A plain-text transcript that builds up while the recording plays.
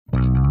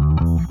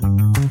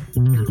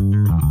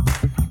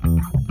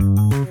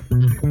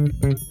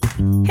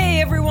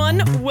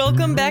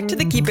welcome back to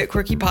the Keep It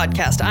Quirky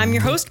podcast. I'm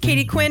your host,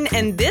 Katie Quinn,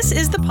 and this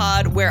is the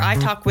pod where I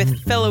talk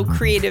with fellow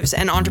creatives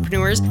and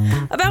entrepreneurs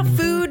about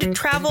food,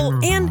 travel,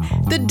 and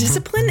the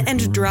discipline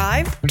and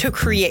drive to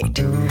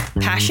create.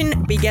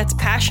 Passion begets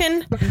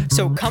passion,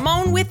 so come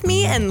on with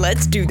me and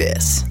let's do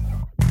this.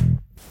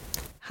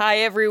 Hi,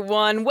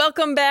 everyone.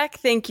 Welcome back.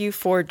 Thank you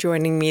for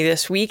joining me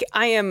this week.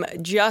 I am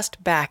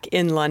just back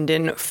in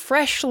London,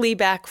 freshly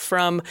back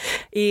from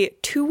a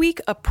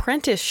 2-week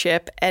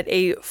apprenticeship at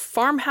a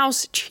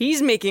farmhouse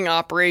cheesemaking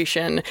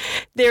operation.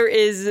 There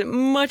is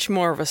much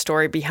more of a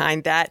story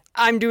behind that.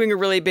 I'm doing a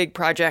really big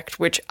project,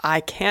 which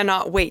I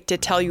cannot wait to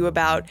tell you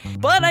about,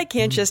 but I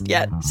can't just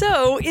yet.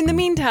 So in the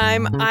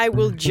meantime, I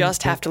will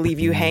just have to leave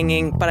you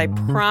hanging, but I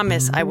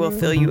promise I will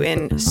fill you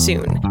in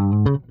soon.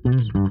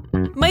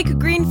 Mike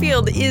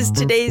Greenfield is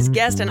today's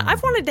guest, and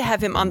I've wanted to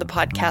have him on the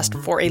podcast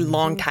for a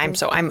long time,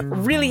 so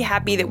I'm really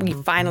happy that we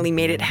finally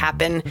made it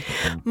happen.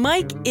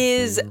 Mike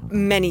is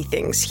many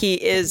things. He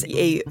is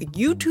a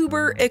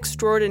YouTuber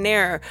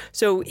extraordinaire.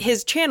 So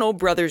his channel,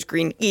 Brothers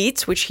Green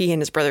Eats, which he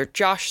and his brother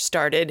Josh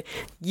started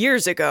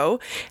years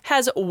ago,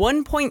 has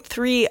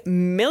 1.3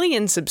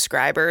 million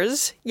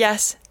subscribers.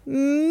 Yes,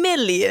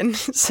 million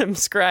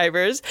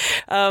subscribers.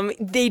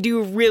 They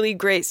do really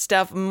great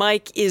stuff.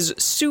 Mike is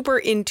super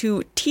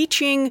into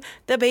teaching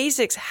the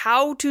basics,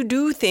 how to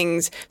do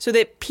things so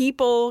that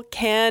people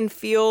can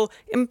feel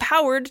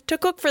empowered to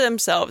cook for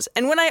themselves.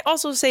 And when I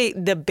also say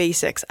the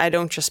basics, I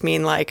don't just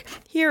mean like,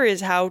 here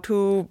is how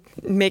to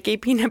make a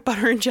peanut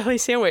butter and jelly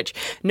sandwich.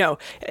 No,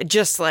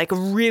 just like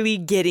really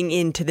getting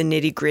into the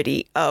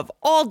nitty-gritty of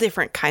all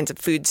different kinds of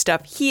food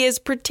stuff. He is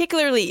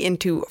particularly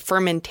into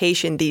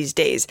fermentation these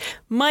days.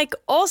 Mike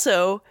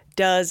also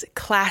does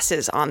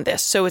classes on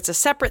this. So it's a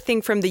separate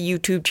thing from the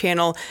YouTube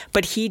channel,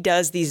 but he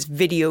does these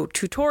video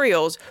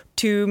tutorials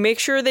to make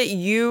sure that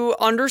you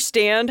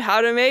understand how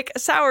to make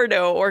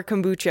sourdough or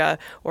kombucha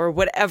or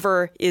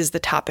whatever is the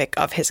topic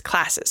of his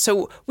classes.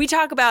 So we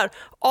talk about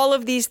all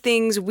of these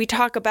things. We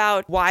talk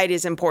about why it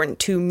is important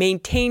to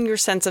maintain your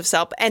sense of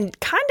self and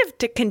kind of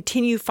to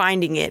continue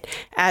finding it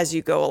as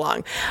you go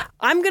along.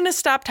 I'm going to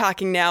stop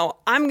talking now.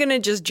 I'm going to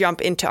just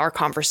jump into our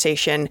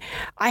conversation.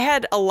 I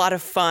had a lot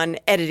of fun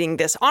editing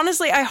this.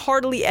 Honestly, I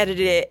hardly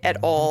edited it at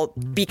all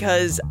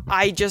because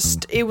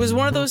it was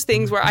one of those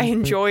things where I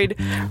enjoyed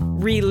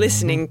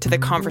re-listening to the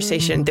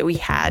conversation that we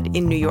had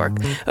in New York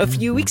a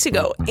few weeks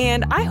ago,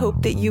 and I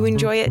hope that you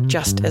enjoy it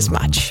just as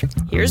much.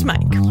 Here's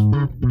Mike.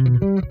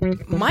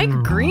 Mike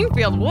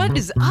Greenfield, what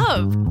is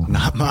up?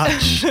 Not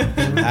much.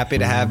 Happy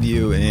to have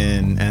you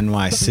in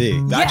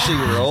NYC. Yeah. Actually,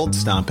 your old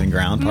stomping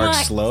ground, Park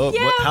Slope.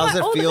 Yeah, how's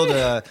it feel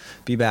to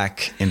be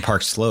back in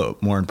Park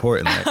Slope, more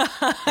importantly?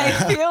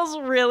 It feels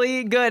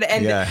really good.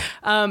 And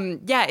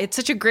it's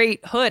such a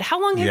great hood.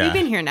 How long have you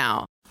been here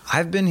now?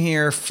 I've been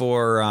here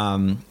for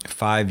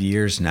 5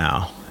 years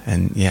now.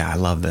 And I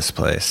love this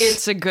place.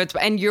 It's a good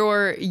spot. And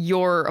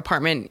your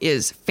apartment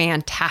is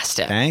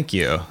fantastic. Thank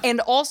you. And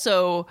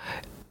also,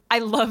 I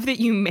love that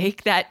you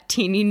make that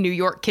teeny New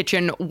York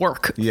kitchen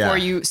work for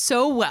you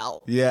so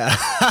well. Yeah.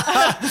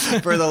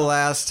 For the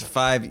last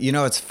 5,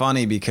 it's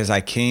funny because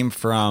I came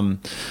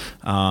from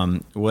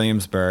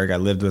Williamsburg. I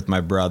lived with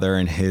my brother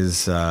in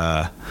his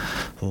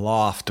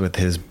loft with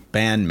his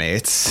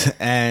bandmates.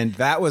 And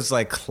that was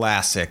like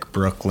classic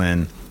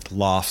Brooklyn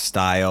loft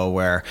style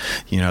where,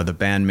 the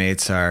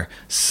bandmates are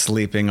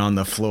sleeping on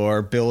the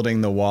floor,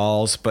 building the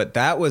walls. But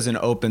that was an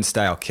open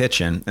style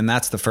kitchen. And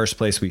that's the first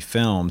place we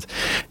filmed.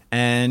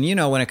 And,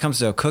 when it comes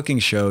to a cooking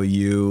show,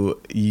 you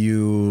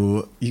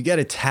get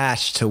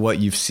attached to what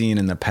you've seen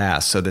in the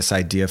past. So this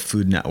idea of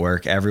Food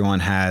Network, everyone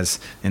has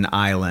an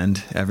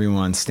island.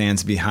 Everyone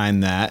stands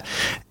behind that.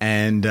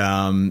 And,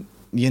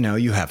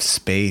 you have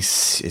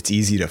space. It's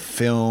easy to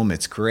film.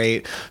 It's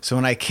great. So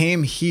when I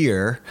came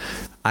here,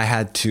 I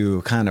had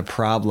to kind of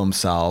problem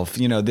solve.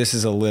 This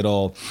is a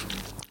little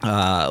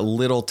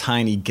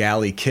tiny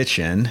galley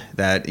kitchen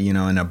that,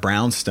 in a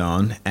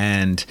brownstone.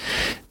 And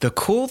the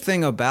cool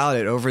thing about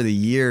it over the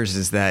years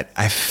is that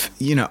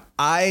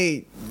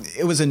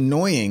it was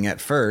annoying at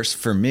first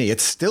for me.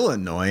 It's still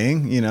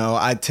annoying.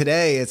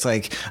 Today it's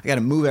like I got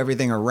to move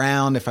everything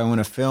around if I want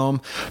to film,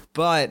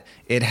 but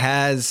it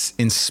has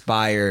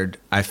inspired,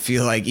 I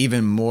feel like,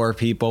 even more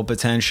people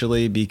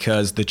potentially,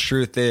 because the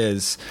truth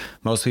is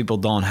most people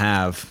don't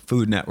have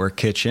Food Network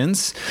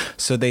kitchens.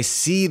 So they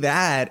see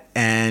that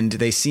and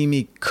they see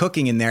me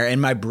cooking in there.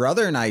 And my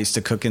brother and I used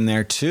to cook in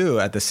there too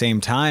at the same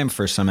time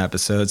for some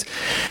episodes.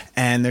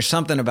 And there's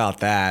something about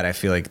that. I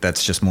feel like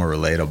that's just more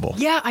relatable.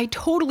 Yeah, I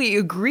totally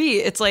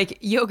agree. It's like,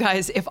 yo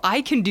guys, if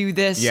I can do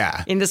this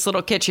in this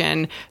little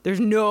kitchen,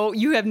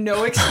 you have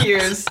no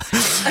excuse.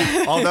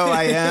 Although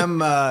I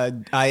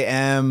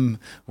am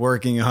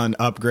working on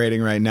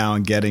upgrading right now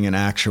and getting an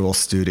actual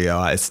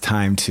studio. It's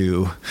time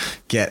to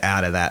get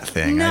out of that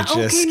thing. No, I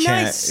just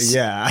can't. Nice.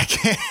 Yeah, I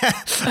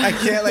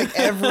can't like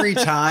every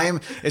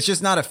time. It's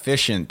just not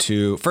efficient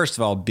to, first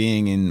of all,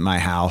 being in my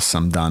house,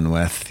 I'm done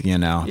with,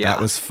 that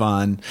was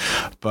fun.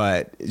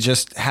 But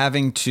just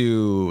having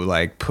to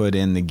like put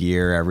in the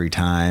gear every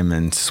time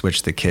and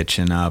switch the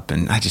kitchen up,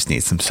 and I just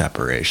need some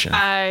separation.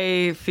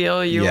 I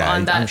feel you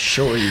on that. I'm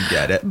sure you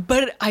get it.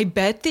 But I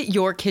bet that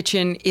your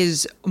kitchen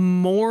is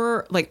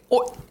more like,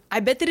 I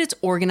bet that it's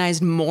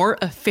organized more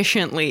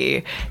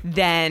efficiently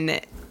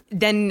than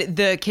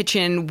the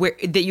kitchen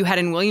that you had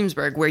in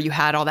Williamsburg, where you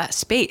had all that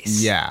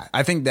space. Yeah,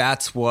 I think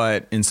that's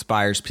what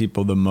inspires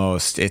people the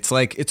most. It's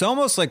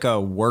almost like a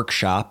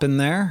workshop in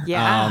there.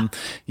 Yeah.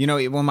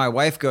 When my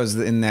wife goes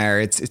in there,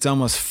 it's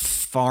almost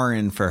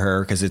foreign for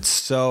her because it's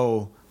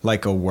so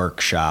like a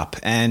workshop.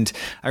 And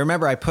I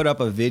remember I put up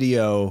a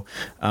video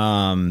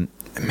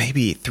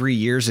maybe 3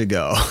 years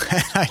ago.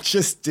 I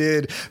just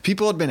did.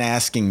 People had been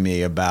asking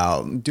me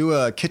do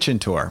a kitchen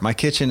tour. My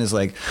kitchen is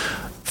like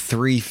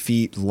 3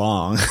 feet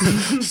long.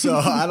 So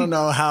I don't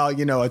know how,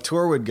 a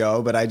tour would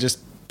go, but I just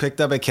picked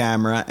up a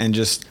camera and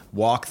just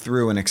walked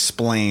through and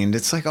explained.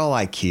 It's like all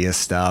IKEA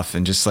stuff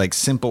and just like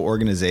simple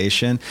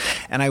organization.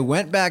 And I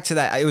went back to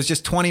that. It was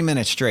just 20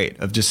 minutes straight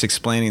of just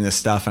explaining this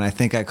stuff. And I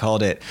think I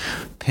called it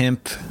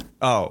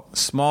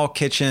Small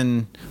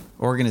Kitchen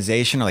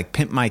Organization, or like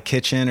Pimp My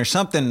Kitchen or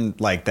something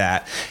like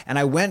that. And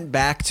I went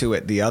back to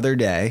it the other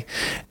day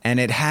and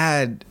it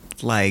had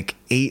like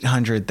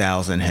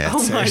 800,000 hits.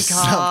 Oh my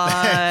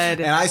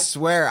God. And I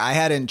swear I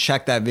hadn't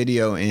checked that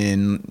video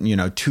in,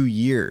 2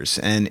 years.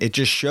 And it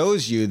just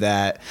shows you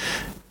that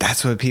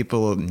that's what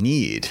people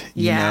need.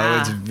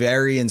 Yeah. It's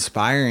very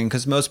inspiring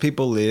because most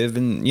people live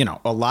in,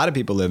 a lot of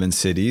people live in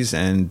cities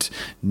and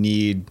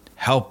need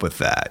help with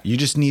that. You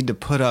just need to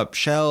put up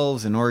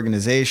shelves and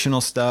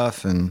organizational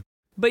stuff.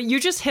 But you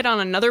just hit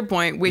on another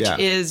point, which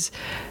is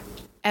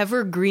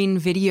evergreen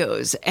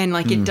videos. And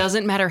like, it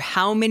doesn't matter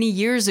how many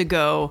years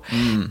ago,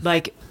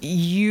 like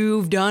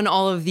you've done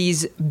all of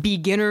these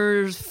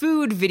beginners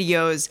food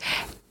videos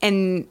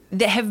and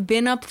that have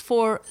been up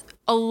for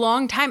a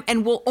long time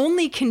and will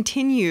only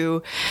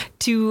continue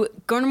to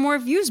garner more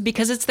views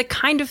because it's the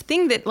kind of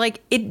thing that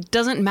like, it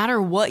doesn't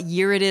matter what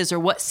year it is or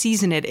what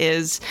season it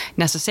is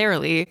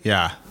necessarily.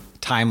 Yeah.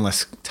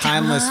 Timeless food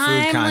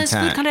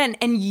content.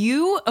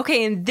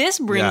 And this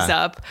brings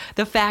up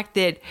the fact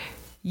that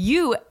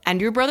you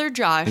and your brother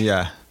Josh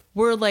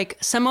were like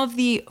some of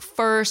the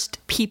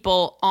first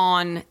people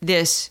on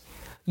this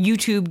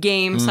YouTube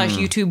game /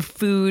 YouTube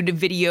food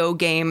video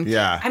game.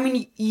 Yeah. I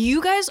mean,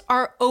 you guys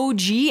are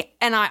OG,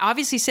 and I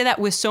obviously say that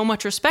with so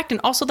much respect, and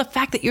also the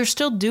fact that you're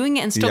still doing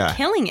it and still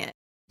killing it.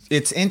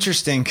 It's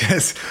interesting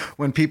because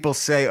when people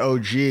say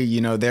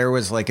OG, there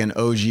was like an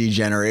OG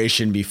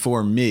generation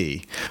before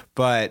me,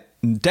 but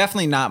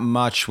definitely not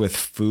much with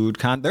food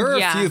content. There were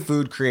a few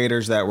food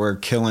creators that were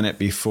killing it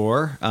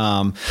before,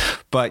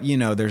 but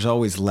there's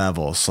always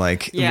levels.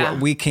 Like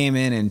we came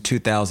in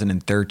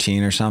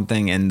 2013 or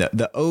something, and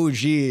the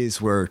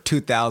OGs were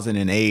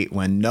 2008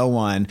 when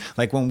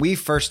when we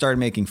first started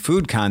making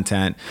food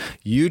content,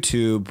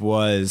 YouTube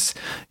was,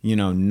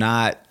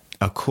 not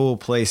a cool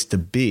place to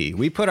be.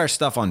 We put our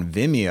stuff on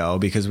Vimeo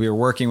because we were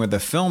working with a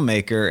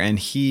filmmaker, and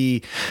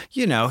he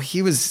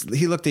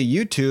looked at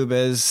YouTube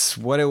as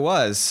what it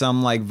was,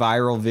 some like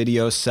viral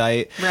video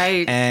site.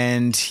 Right.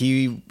 And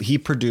he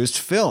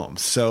produced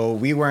films. So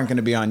we weren't going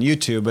to be on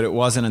YouTube, but it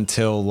wasn't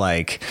until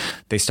like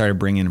they started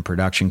bringing in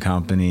production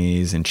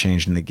companies and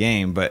changing the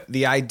game. But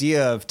the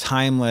idea of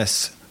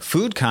timeless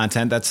food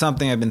content, that's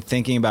something I've been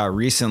thinking about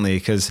recently,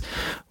 because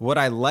what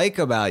I like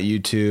about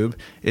YouTube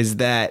is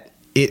that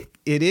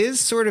it is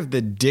sort of the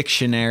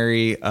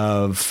dictionary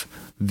of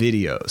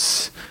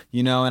videos,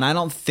 and I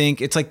don't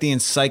think it's like the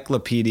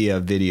encyclopedia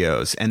of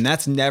videos, and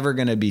that's never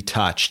going to be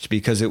touched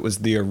because it was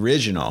the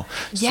original.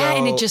 Yeah.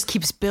 And it just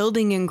keeps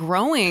building and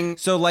growing.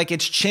 So like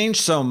it's changed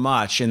so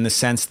much in the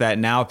sense that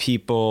now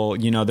people,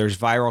 there's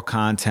viral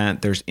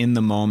content, there's in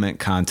the moment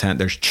content,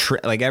 there's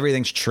like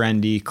everything's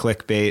trendy,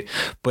 clickbait,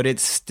 but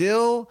it's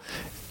still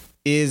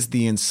is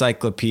the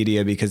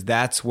encyclopedia because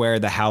that's where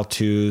the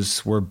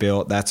how-tos were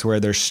built. That's where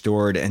they're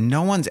stored. And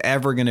no one's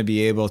ever going to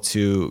be able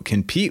to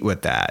compete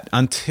with that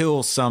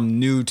until some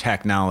new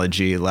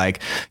technology,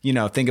 like,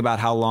 think about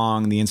how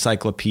long the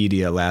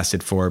encyclopedia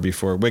lasted for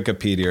before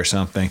Wikipedia or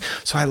something.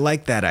 So I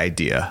like that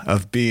idea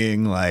of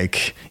being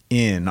like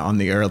in on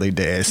the early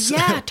days.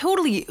 Yeah,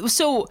 totally.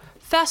 So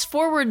fast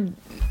forward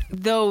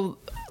though,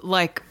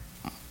 like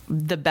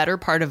the better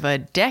part of a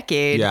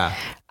decade. Yeah.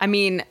 I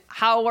mean,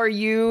 how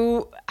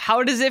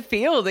does it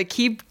feel to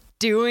keep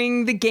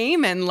doing the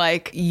game and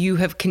like you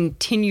have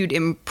continued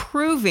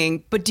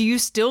improving, but do you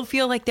still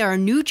feel like there are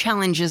new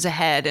challenges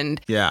ahead?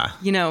 And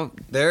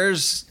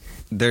there's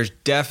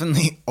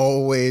definitely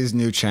always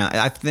new challenge.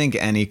 I think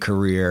any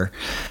career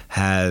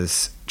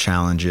has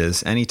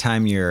challenges.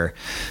 Anytime you're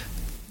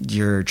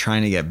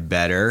trying to get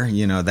better,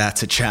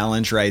 that's a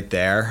challenge right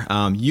there.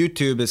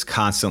 YouTube is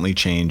constantly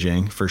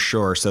changing for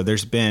sure. So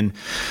there's been,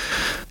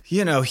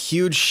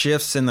 huge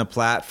shifts in the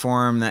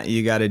platform that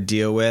you got to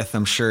deal with.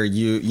 I'm sure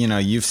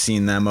you've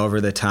seen them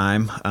over the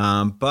time.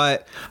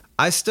 But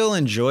I still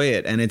enjoy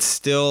it, and it's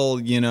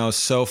still,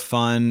 so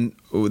fun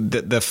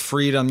the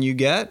freedom you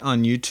get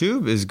on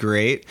YouTube is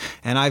great.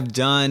 And I've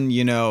done,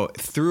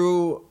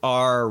 through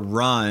our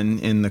run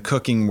in the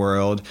cooking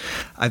world,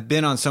 I've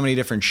been on so many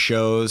different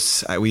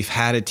shows. We've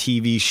had a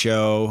TV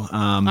show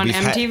on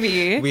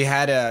MTV. We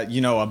had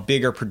a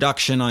bigger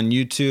production on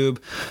YouTube.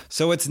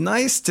 So it's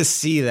nice to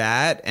see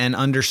that and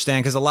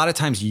understand, because a lot of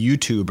times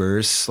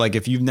YouTubers, like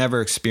if you've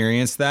never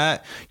experienced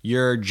that,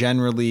 you're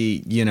generally,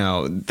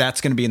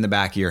 that's going to be in the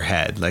back of your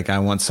head. Like, I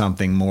want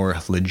something more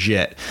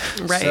legit.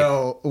 Right.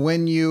 So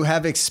when you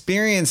have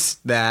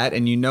experienced that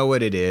and you know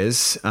what it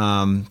is,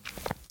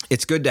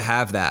 it's good to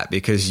have that,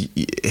 because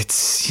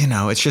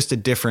it's just a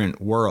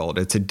different world.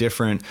 It's a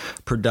different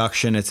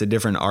production. It's a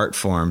different art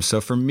form.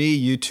 So for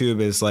me, YouTube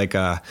is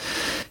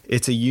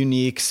it's a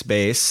unique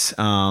space.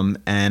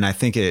 And I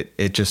think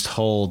it just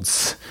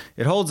holds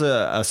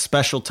a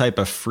special type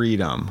of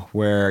freedom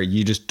where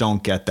you just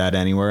don't get that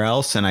anywhere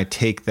else. And I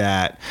take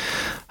that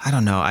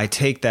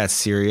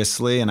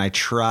seriously, and I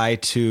try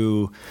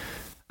to,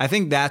 I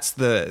think that's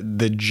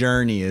the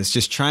journey, is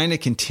just trying to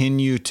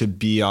continue to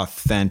be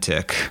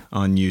authentic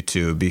on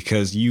YouTube,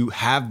 because you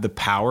have the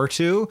power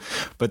to,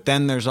 but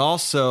then there's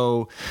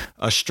also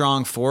a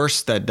strong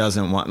force that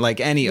doesn't want, like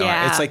any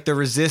art. It's like the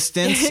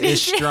resistance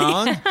is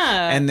strong,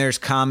 and there's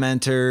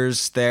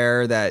commenters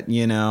there that,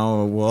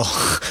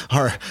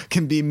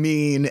 can be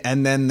mean.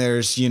 And then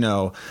there's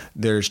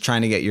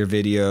trying to get your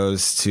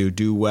videos to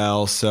do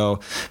well. So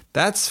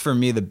that's, for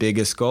me, the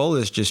biggest goal,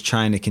 is just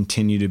trying to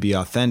continue to be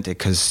authentic,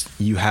 because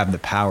you have the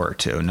power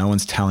to. No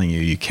one's telling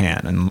you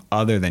can't, and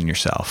other than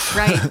yourself.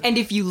 Right. And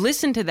if you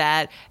listen to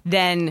that,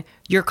 then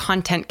your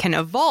content can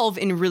evolve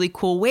in really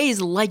cool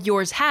ways, like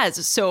yours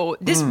has. So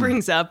this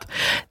brings up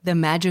the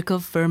magic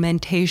of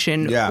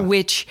fermentation,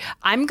 which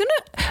I'm going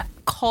to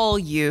call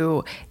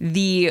you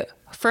the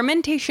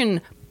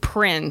fermentation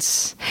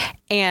prince,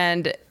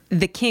 and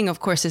the king, of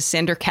course, is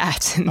Sandor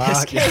Katz in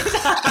this case.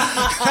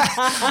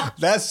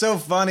 That's so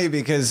funny,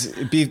 because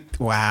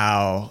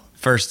wow.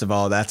 First of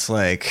all, that's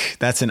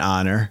an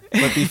honor.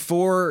 But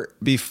before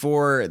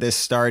this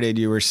started,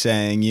 you were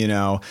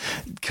saying,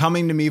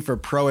 coming to me for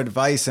pro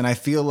advice. And I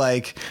feel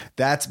like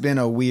that's been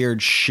a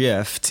weird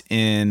shift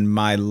in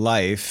my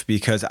life,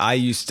 because I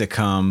used to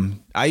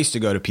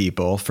go to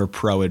people for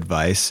pro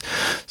advice.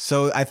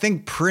 So I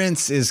think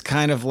Prince is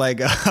kind of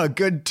like a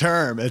good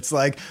term. It's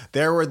like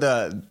there were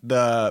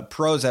the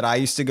pros that I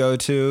used to go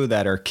to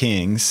that are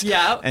kings.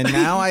 Yeah. And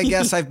now I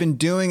guess I've been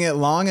doing it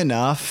long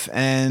enough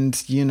and,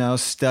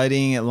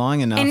 studying it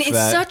long enough. And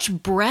it's such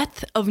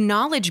breadth of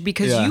knowledge,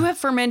 because you have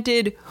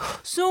fermented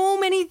so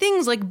many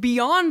things, like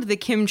beyond the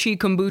kimchi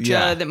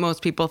kombucha that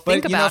most people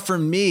think about. For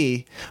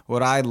me,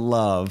 what I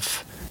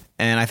love,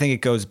 and I think it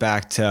goes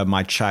back to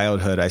my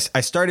childhood, I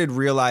started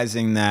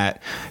realizing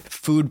that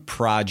food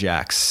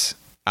projects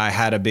I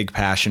had a big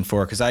passion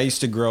for, because I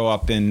used to grow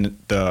up in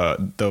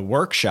the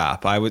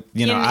workshop. I would,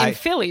 in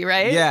Philly,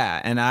 right?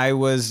 Yeah, and I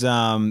was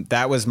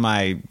that was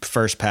my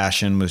first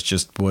passion, was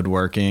just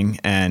woodworking.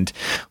 And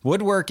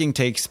woodworking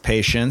takes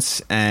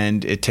patience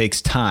and it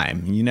takes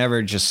time. You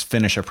never just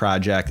finish a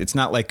project. It's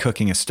not like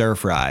cooking a stir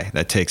fry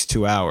that takes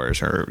 2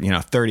 hours or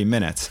 30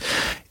 minutes.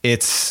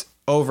 It's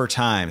over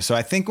time. So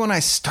I think when I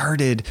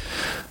started,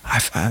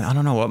 I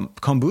don't know, what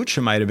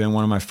kombucha might have been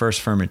one of my first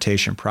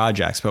fermentation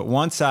projects, but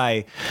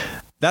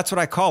that's what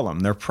I call them.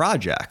 They're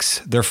projects.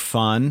 They're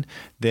fun.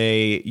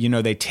 They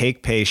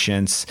take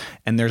patience,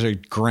 and there's a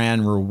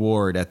grand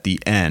reward at the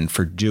end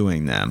for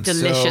doing them.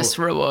 Delicious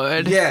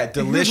reward. Yeah,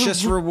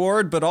 delicious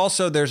reward, but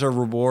also there's a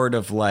reward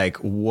of like,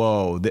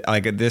 whoa,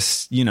 like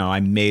this, I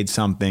made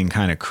something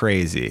kind of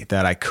crazy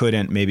that I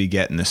couldn't maybe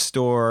get in the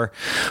store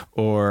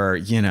or,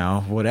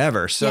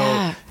 whatever.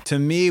 So to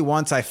me,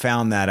 once I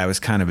found that, I was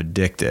kind of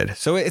addicted.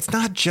 So it's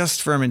not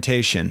just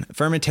fermentation.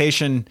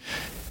 Fermentation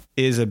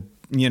is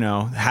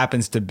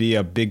happens to be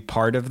a big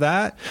part of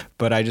that,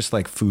 but I just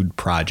like food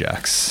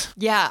projects.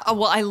 Yeah.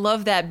 Well, I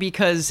love that,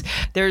 because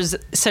there's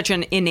such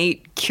an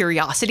innate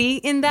curiosity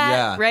in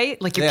that,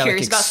 right? Like you're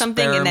curious about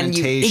something, and then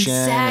you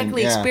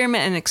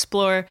experiment and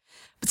explore.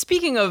 But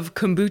speaking of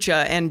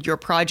kombucha and your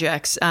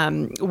projects,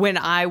 when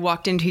I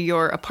walked into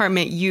your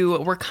apartment, you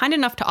were kind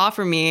enough to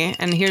offer me,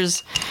 and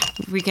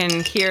we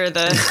can hear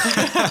the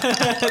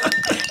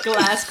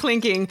glass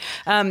clinking.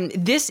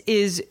 This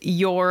is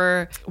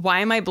why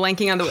am I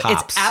blanking on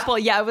hops. It's apple.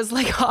 Yeah, I was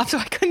like hops, so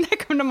I couldn't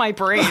come to my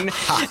brain.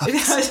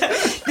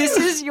 This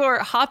is your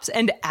hops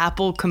and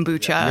apple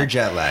kombucha. Yeah, you're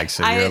jet lagged,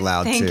 so you're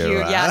allowed to. Thank you.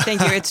 Yeah,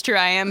 thank you. It's true.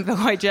 I am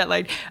quite jet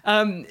lagged.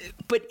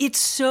 But it's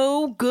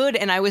so good.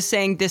 And I was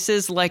saying, this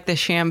is like the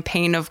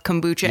champagne of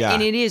kombucha. Yeah.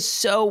 And it is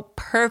so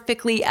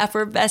perfectly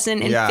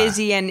effervescent and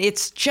fizzy, and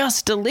it's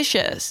just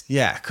delicious.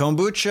 Yeah,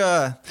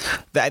 kombucha,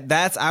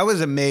 I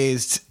was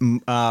amazed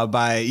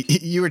by,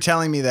 you were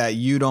telling me that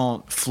you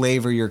don't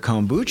flavor your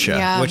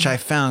kombucha, which I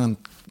found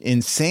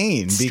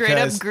insane. Straight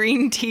up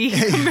green tea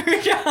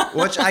kombucha.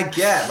 Which I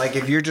get, like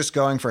if you're just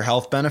going for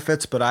health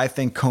benefits, but I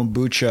think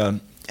kombucha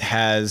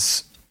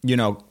has,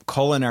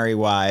 culinary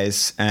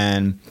wise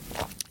and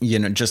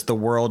just the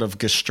world of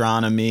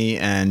gastronomy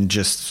and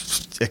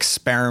just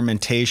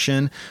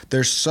experimentation.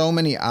 There's so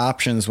many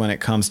options when it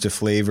comes to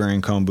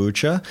flavoring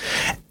kombucha.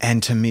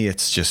 And to me,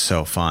 it's just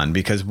so fun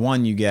because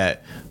one, you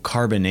get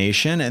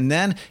carbonation, and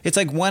then it's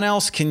like, when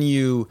else can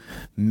you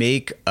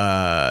make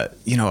a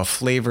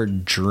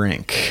flavored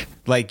drink?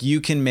 Like,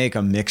 you can make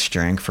a mixed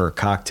drink for a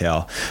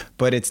cocktail,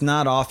 but it's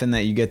not often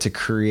that you get to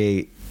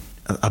create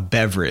a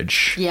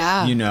beverage.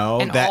 Yeah.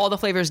 And all the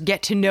flavors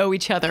get to know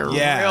each other real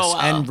well.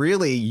 And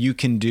really, you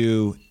can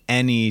do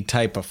any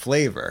type of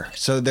flavor.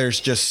 So there's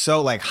just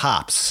like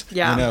hops.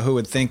 Yeah. Who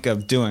would think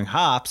of doing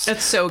hops?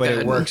 That's so but good.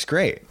 It works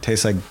great.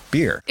 Tastes like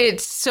beer.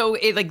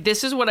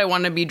 This is what I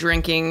want to be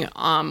drinking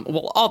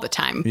all the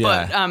time.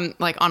 Yeah. But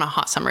like on a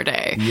hot summer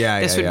day.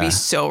 This would be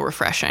so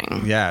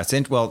refreshing. Yeah,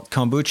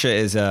 kombucha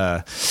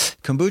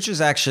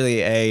is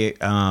actually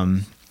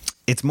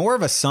it's more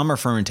of a summer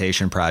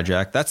fermentation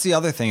project. That's the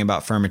other thing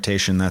about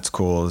fermentation that's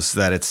cool, is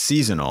that it's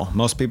seasonal.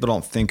 Most people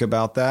don't think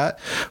about that,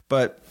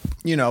 but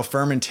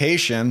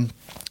fermentation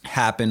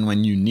happened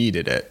when you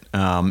needed it.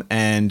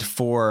 And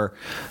for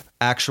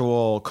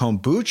actual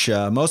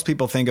kombucha, most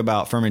people think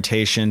about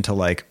fermentation to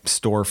like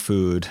store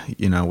food,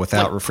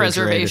 without like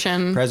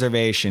refrigeration.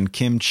 Preservation,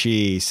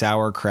 kimchi,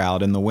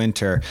 sauerkraut in the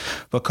winter.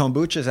 But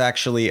kombucha is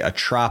actually a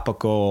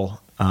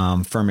tropical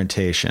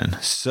fermentation.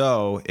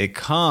 So it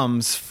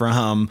comes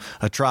from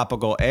a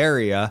tropical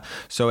area.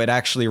 So it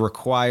actually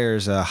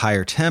requires a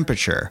higher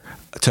temperature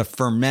to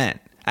ferment,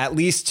 at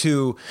least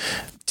to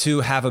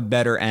have a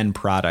better end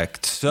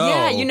product.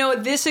 So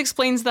this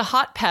explains the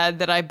hot pad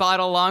that I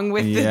bought along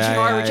with the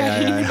jar, which I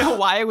didn't even know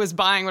why I was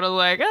buying, but I was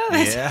like,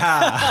 that's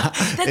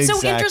exactly.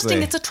 so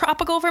interesting. It's a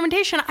tropical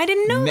fermentation. I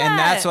didn't know that. And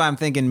that's why I'm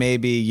thinking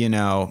maybe,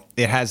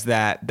 it has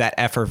that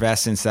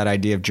effervescence, that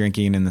idea of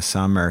drinking in the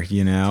summer,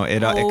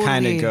 it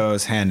kind of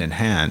goes hand in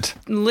hand.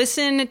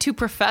 Listen to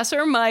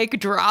Professor Mike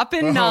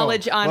dropping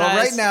knowledge on us.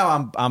 Right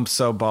now I'm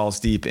so balls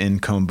deep in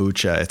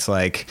kombucha. It's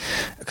like,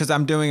 because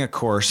I'm doing a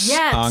course.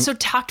 Yeah, so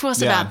talk to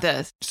us about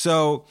this.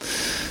 So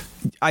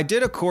I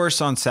did a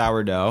course on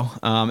sourdough,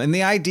 and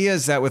the idea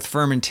is that with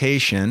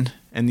fermentation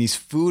and these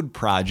food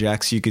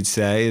projects, you could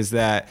say, is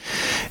that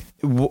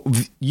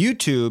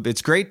YouTube,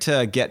 it's great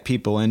to get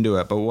people into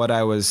it, but what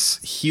I was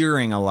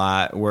hearing a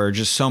lot were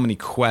just so many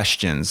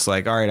questions.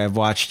 Like, all right, I've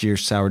watched your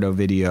sourdough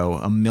video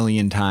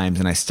 1,000,000 times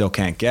and I still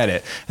can't get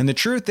it. And the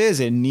truth is,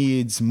 it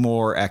needs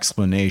more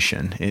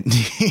explanation. It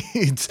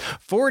needs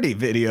 40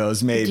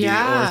 videos maybe,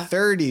 or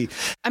 30.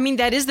 I mean,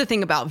 that is the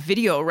thing about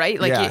video,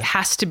 right? Like, it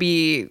has to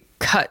be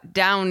cut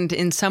down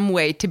in some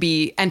way to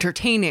be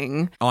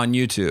entertaining on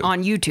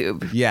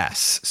YouTube.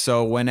 Yes.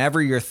 So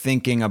whenever you're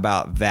thinking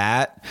about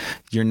that,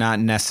 you're not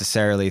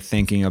necessarily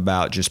thinking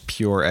about just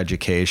pure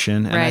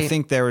education. And I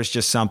think there was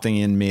just something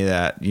in me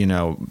that,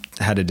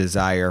 had a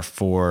desire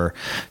for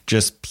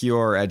just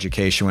pure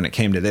education when it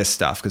came to this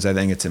stuff, because I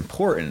think it's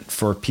important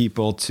for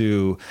people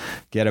to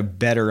get a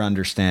better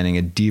understanding,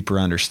 a deeper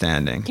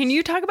understanding. Can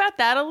you talk about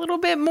that a little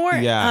bit more?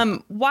 Yeah.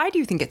 Why do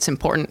you think it's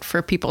important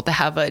for people to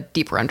have a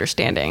deeper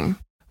understanding?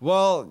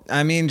 Well,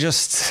 I mean,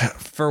 just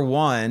for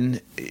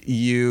one,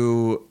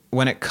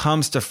 when it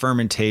comes to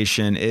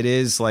fermentation, it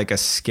is like a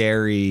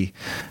scary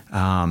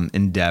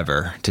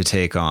endeavor to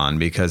take on,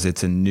 because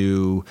it's a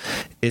new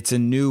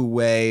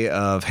way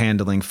of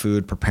handling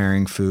food,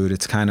 preparing food.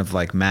 It's kind of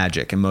like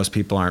magic, and most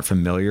people aren't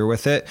familiar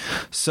with it.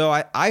 So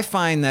I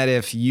find that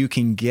if you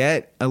can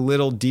get a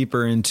little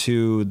deeper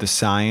into the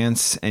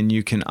science and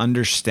you can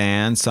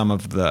understand some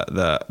of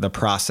the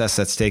process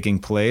that's taking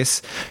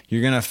place,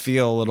 you're going to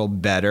feel a little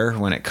better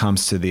when it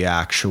comes to the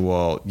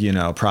actual,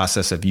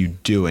 process of you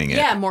doing it.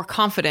 Yeah, more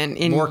confident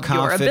in your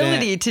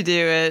ability to do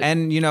it.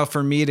 And,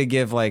 for me to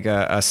give like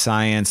a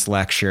science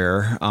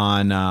lecture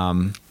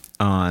on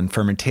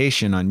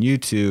fermentation on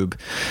YouTube,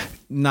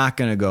 not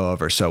going to go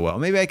over so well.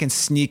 Maybe I can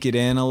sneak it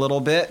in a little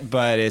bit,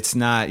 but it's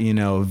not,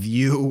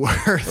 view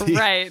worthy.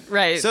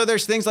 Right. So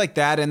there's things like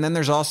that. And then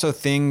there's also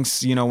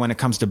things, when it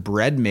comes to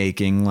bread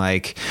making,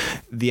 like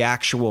the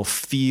actual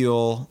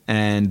feel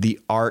and the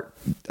art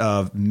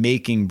of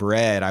making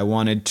bread. I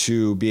wanted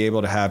to be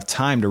able to have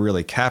time to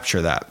really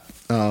capture that.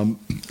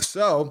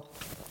 So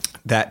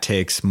that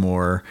takes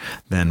more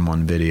than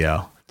one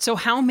video. So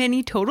how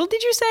many total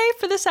did you say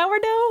for the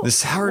sourdough? The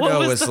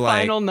sourdough was the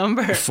like final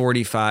number?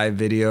 45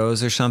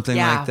 videos or something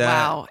like that.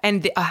 Wow.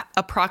 And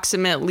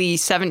approximately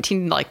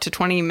 17 to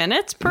 20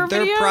 minutes per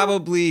video? They're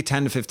probably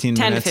 10 to 15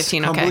 minutes. 10 to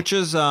 15, okay.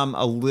 Kombucha's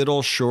a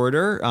little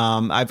shorter.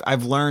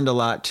 I've learned a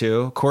lot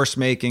too. Course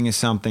making is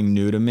something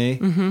new to me.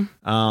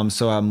 Mm-hmm.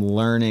 So I'm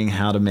learning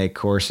how to make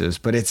courses.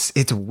 But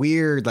it's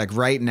weird. Like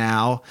right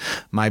now,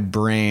 my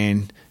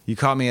brain... You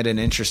caught me at an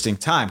interesting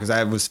time because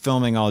I was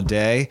filming all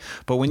day.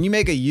 But when you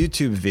make a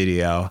YouTube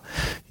video,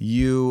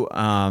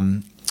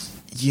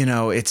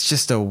 it's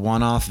just a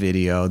one-off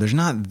video. There's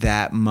not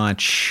that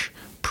much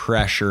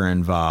pressure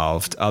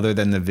involved other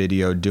than the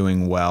video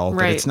doing well.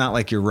 But it's not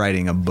like you're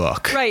writing a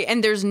book. Right.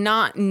 And there's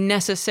not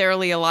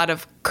necessarily a lot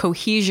of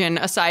cohesion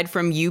aside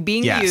from you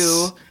being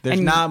you. There's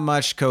not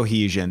much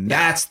cohesion.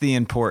 That's the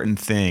important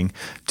thing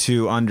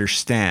to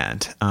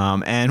understand.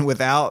 And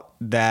without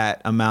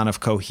that amount of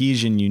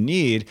cohesion you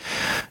need,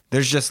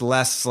 there's just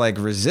less like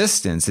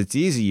resistance. It's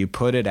easy. You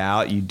put it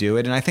out, you do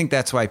it. And I think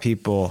that's why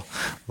people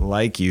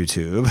like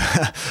YouTube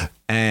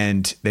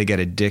and they get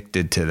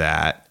addicted to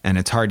that. And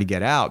it's hard to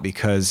get out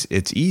because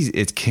it's easy.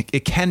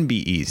 It can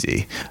be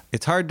easy.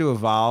 It's hard to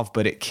evolve,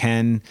 but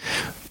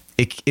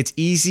it's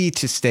easy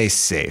to stay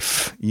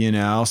safe, you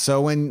know?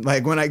 So when I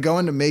go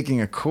into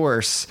making a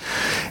course,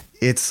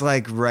 it's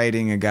like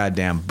writing a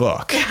goddamn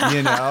book,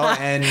 you know?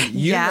 And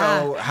you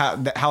know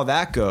how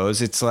that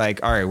goes. It's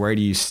like, all right, where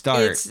do you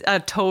start? It's a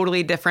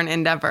totally different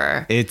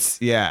endeavor.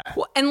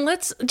 Well, and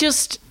let's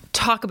just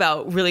talk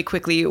about really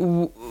quickly,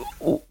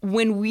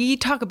 when we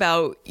talk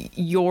about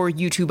your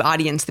YouTube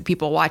audience, the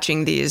people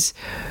watching these,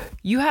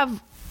 you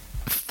have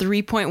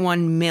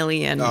 3.1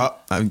 million. Oh,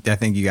 I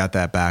think you got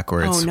that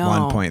backwards. Oh, no.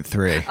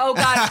 1.3. Oh,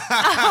 God.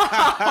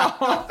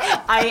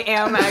 I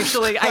am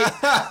actually.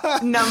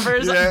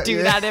 Numbers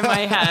do that in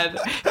my head.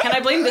 Can I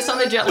blame this on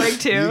the jet lag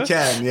too? You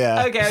can,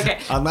 yeah. Okay.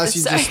 Unless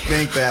you just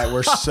think that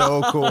we're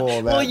so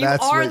cool. Well, you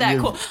are that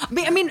cool.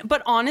 I mean,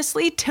 but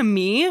honestly, to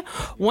me,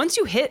 once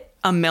you hit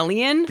 1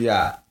 million,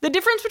 the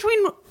difference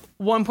between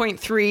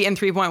 1.3 and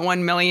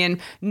 3.1 million,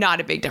 not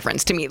a big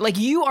difference to me. Like,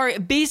 you are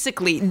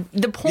basically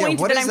the point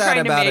that I'm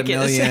trying to make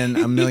is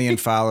a million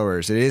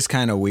followers. It is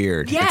kind of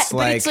weird. Yeah,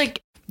 it's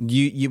like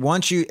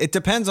it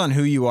depends on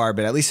who you are,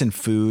 but at least in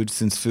food,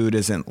 since food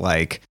isn't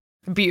like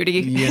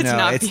beauty, it's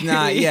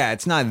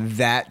not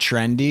that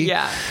trendy.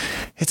 Yeah.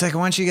 It's like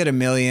once you get 1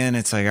 million,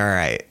 it's like, all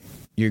right,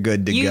 you're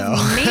good to go.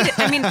 Made it.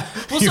 I mean,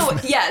 so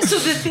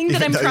the thing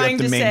that I'm trying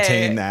to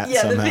maintain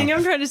say, the thing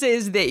I'm trying to say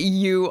is that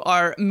you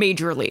are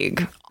major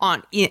league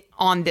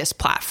on this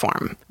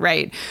platform,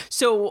 right?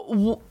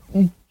 So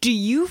do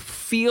you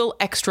feel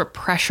extra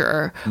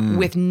pressure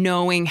with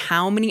knowing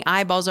how many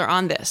eyeballs are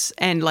on this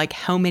and like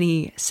how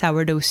many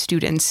sourdough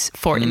students,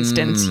 for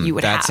instance, you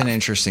would have? That's an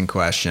interesting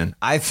question.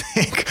 I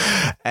think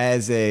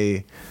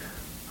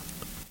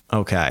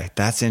okay,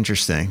 that's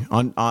interesting.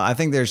 I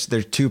think there's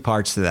two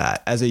parts to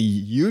that. As a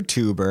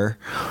YouTuber,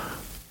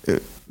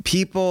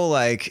 people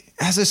like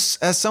as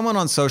someone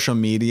on social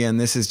media, and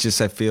this is just,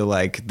 I feel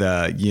like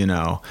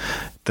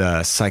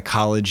the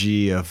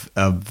psychology of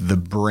the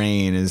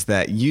brain is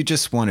that you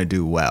just want to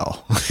do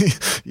well.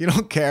 You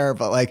don't care,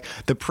 but like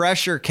the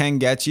pressure can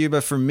get you.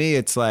 But for me,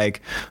 it's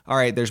like, all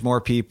right, there's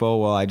more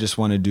people. Well, I just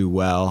want to do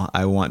well.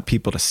 I want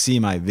people to see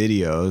my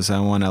videos. I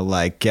want to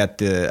like get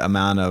the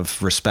amount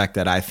of respect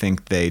that I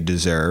think they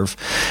deserve.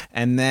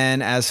 And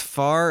then as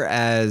far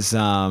as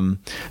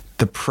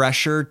the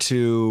pressure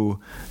to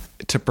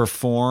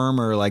perform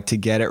or like to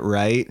get it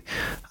right,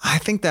 I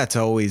think that's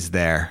always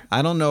there.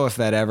 I don't know if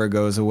that ever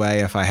goes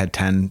away if I had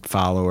 10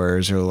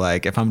 followers or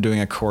like if I'm doing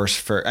a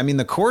course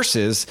the course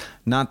is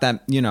not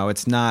that,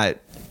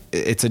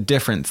 it's a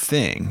different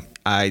thing.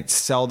 I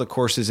sell the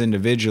courses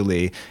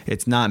individually.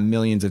 It's not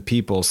millions of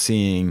people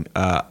seeing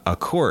a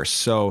course.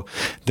 So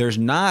there's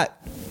not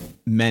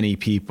many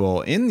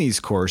people in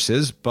these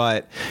courses,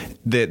 but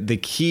the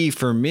key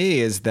for me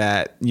is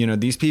that,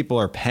 these people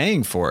are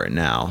paying for it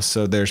now.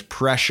 So there's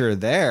pressure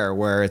there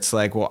where it's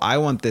like, well, I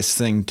want this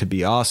thing to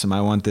be awesome.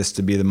 I want this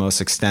to be the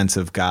most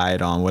extensive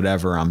guide on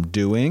whatever I'm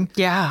doing.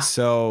 Yeah.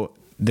 So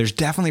there's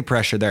definitely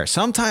pressure there.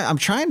 Sometimes I'm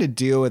trying to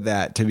deal with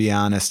that, to be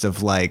honest,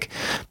 of like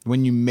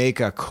when you make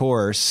a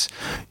course,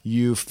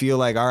 you feel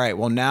like, all right,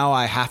 well, now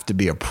I have to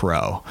be a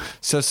pro.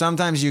 So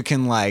sometimes you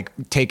can like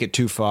take it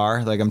too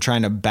far. Like I'm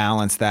trying to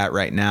balance that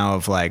right now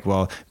of like,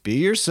 well, be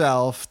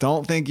yourself.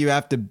 Don't think you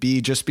have to be,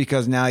 just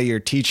because now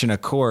you're teaching a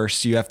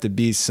course, you have to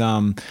be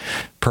some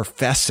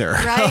professor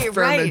of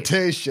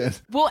fermentation.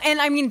 Right. Well, and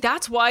I mean,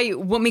 that's why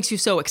what makes you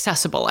so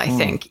accessible, I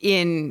think,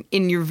 in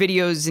your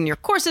videos, in your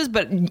courses,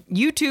 but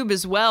YouTube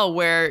as well,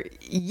 where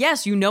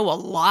yes, a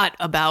lot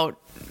about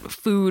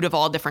food of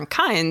all different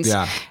kinds.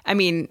 Yeah. I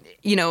mean,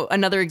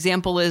 another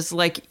example is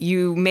like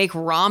you make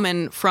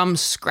ramen from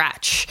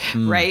scratch,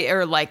 right?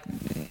 Or like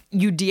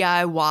you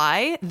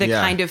DIY the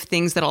kind of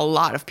things that a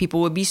lot of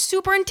people would be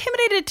super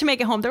intimidated to make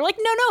at home. They're like,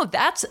 no,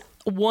 that's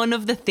one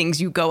of the things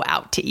you go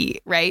out to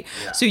eat, right?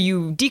 Yeah. So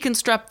you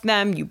deconstruct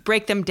them, you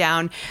break them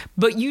down,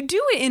 but you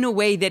do it in a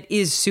way that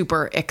is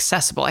super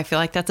accessible. I feel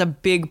like that's a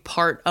big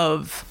part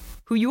of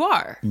who you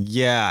are.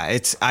 Yeah,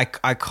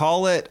 I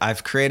call it,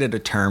 I've created a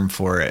term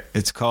for it.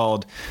 It's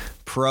called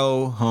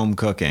pro home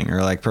cooking,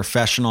 or like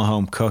professional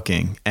home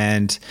cooking.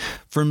 And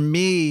for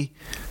me,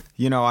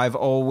 I've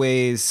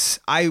always,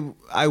 I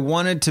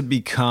wanted to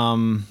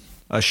become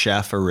a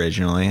chef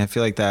originally. I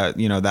feel like that,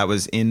 that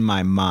was in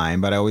my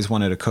mind, but I always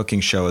wanted a cooking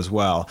show as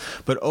well.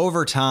 But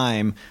over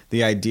time,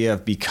 the idea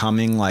of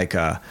becoming like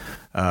a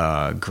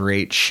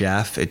great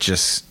chef, it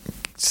just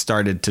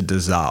started to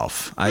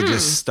dissolve. I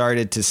just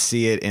started to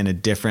see it in a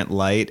different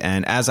light.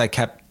 And as I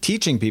kept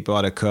teaching people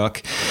how to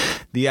cook,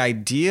 the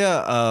idea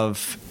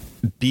of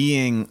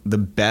being the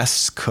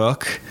best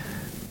cook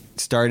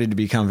started to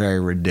become very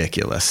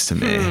ridiculous to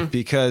me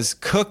because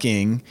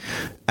cooking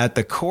at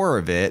the core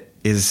of it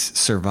is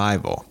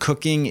survival.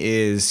 Cooking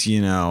is,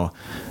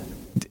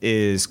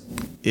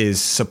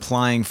 is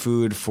supplying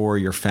food for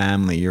your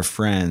family, your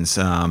friends.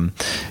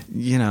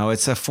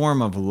 It's a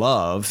form of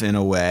love in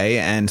a way,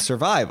 and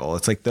survival.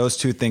 It's like those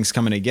two things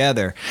coming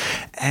together.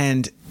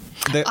 And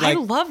I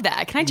love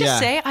that. Can I just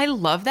say, I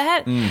love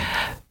that.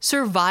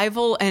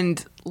 Survival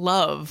and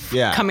love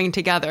coming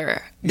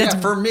together. That's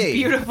for me.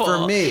 Beautiful.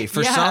 For me.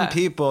 For some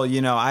people,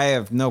 I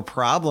have no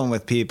problem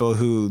with people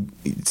who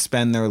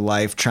spend their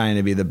life trying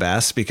to be the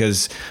best,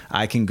 because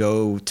I can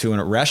go to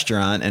a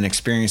restaurant and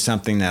experience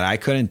something that I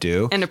couldn't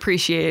do. And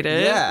appreciate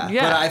it. Yeah.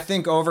 But I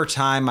think over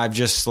time, I've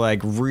just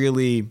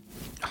really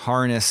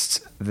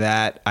harnessed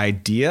that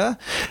idea,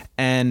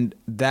 and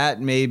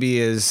that maybe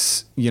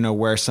is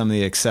where some of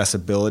the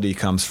accessibility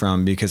comes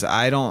from, because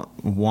I don't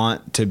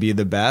want to be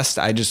the best.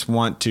 I just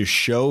want to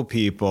show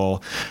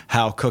people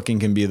how cooking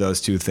can be those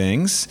two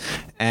things,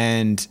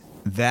 and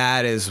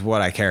that is what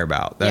I care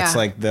about. That's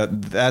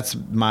that's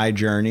my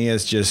journey,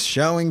 is just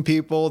showing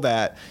people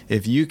that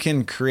if you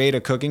can create a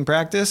cooking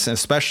practice,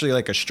 especially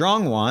like a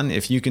strong one,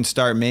 if you can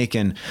start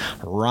making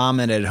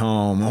ramen at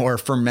home or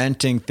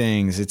fermenting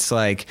things, it's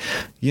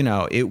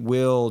it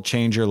will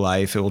change your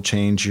life. It will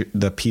change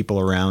the people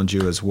around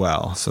you as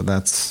well. So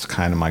that's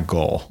kind of my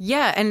goal.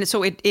 Yeah. And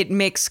so it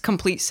makes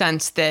complete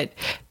sense that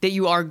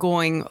you are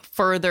going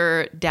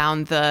further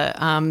down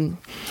the,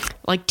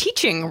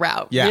 teaching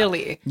route,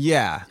 really.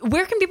 Yeah.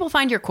 Where can people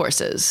find your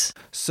courses?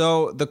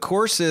 So the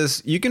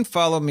courses, you can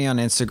follow me on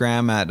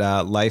Instagram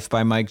at Life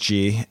by Mike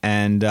G,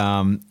 and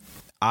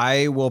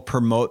I will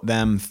promote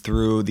them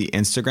through the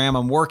Instagram.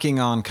 I'm working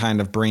on kind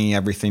of bringing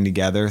everything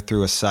together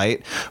through a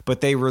site,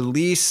 but the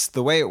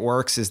way it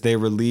works is they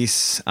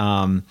release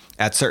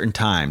at certain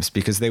times,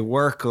 because they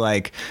work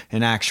like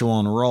an actual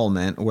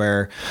enrollment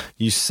where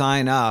you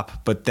sign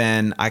up, but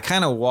then I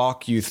kind of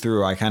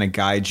I kind of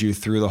guide you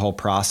through the whole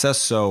process.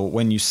 So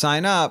when you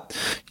sign up,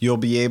 you'll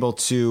be able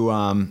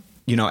to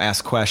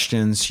ask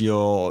questions.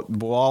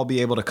 We'll all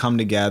be able to come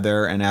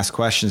together and ask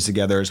questions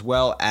together, as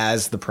well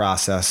as the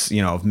process,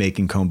 of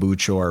making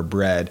kombucha or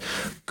bread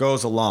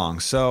goes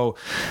along. So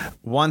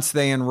once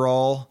they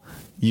enroll,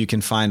 you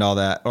can find all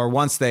that, or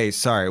once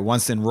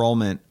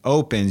enrollment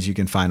opens, you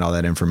can find all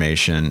that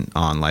information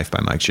on Life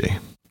by Mike G.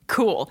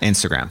 Cool.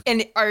 Instagram.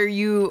 And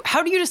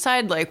how do you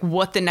decide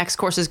what the next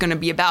course is going to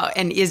be about?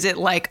 And is it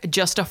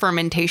just a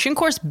fermentation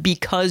course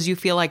because you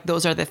feel like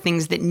those are the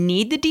things that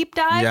need the deep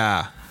dive?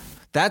 Yeah.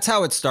 That's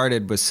how it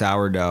started with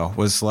sourdough,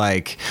 was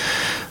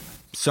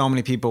so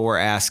many people were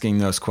asking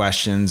those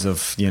questions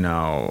of,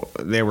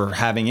 they were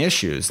having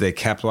issues. They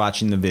kept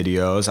watching the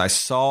videos. I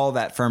saw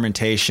that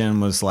fermentation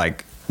was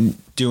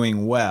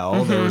doing well.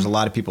 Mm-hmm. There was a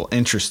lot of people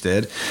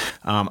interested.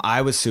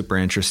 I was super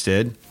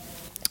interested.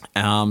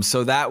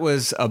 So that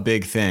was a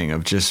big thing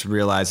of just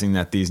realizing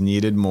that these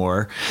needed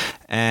more.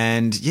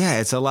 And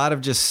it's a lot of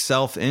just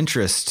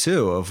self-interest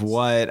too, of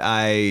what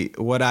I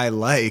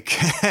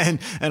like and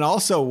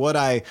also what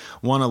I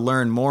want to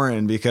learn more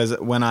in, because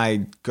when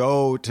I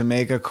go to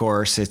make a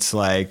course, it's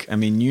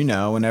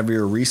whenever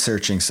you're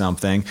researching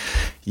something,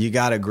 you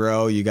got to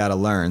grow, you got to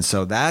learn.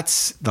 So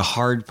that's the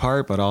hard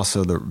part, but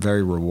also the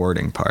very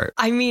rewarding part.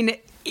 I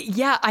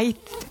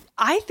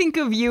think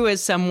of you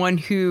as someone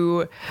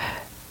who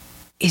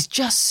is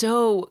just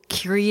so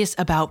curious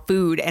about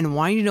food and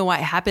wanting to know what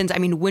happens.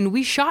 When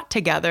we shot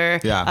together,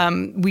 did a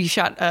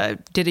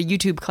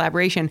YouTube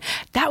collaboration.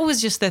 That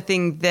was just the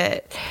thing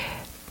that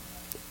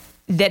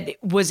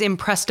was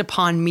impressed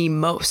upon me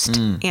most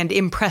and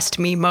impressed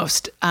me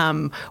most,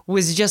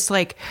 was just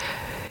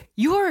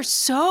you are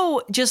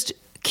so just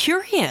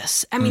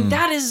curious.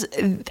 That is,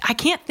 I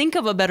can't think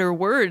of a better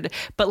word,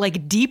 but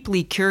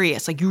deeply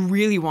curious. You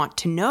really want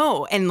to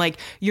know. And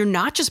you're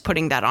not just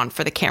putting that on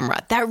for the camera.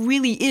 That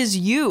really is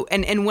you.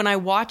 And when I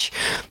watch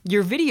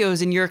your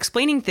videos and you're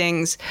explaining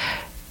things,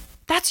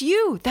 that's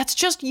you. That's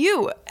just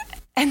you.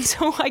 And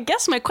so I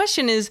guess my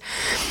question is,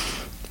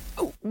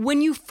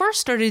 when you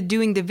first started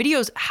doing the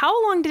videos, how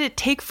long did it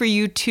take for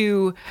you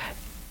to,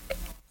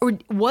 or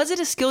was it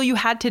a skill you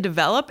had to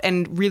develop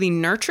and really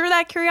nurture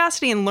that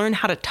curiosity and learn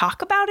how to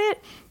talk about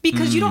it?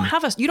 Because you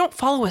don't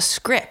follow a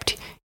script.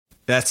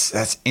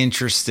 That's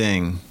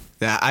interesting.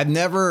 I've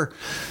never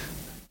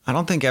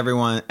looked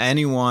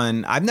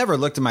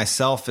at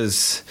myself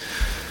as,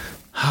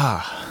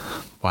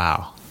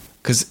 wow.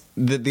 Because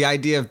the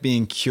idea of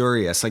being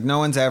curious, no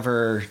one's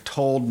ever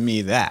told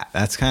me that.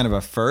 That's kind of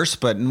a first.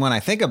 But when I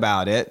think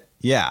about it,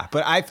 yeah.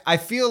 But I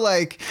feel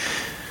like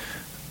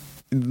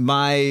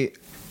my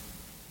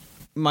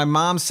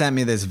mom sent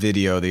me this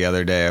video the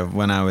other day of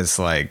when I was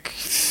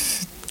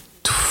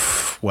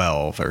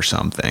 12 or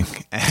something,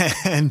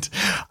 and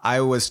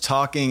I was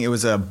talking. It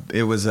was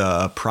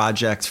a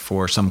project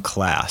for some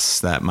class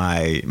that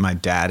my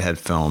dad had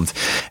filmed,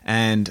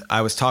 and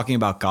I was talking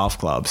about golf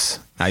clubs.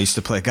 I used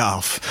to play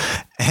golf,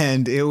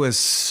 And it was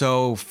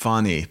so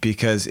funny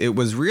because it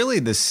was really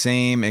the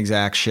same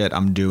exact shit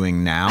I'm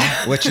doing now,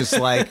 which is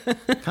like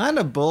kind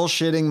of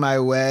bullshitting my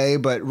way,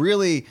 but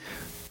really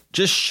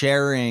just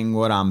sharing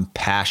what I'm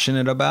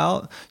passionate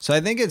about. So I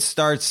think it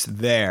starts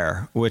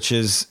there, which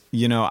is,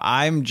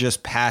 I'm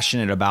just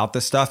passionate about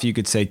the stuff. You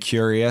could say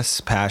curious,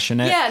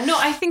 passionate. Yeah, no,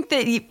 I think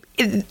that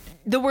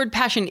the word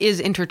passion is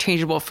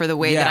interchangeable for the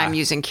way that I'm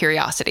using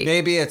curiosity.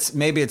 Maybe it's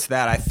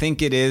that. I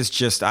think it is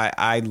just,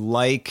 I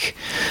like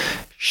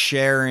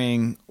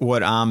sharing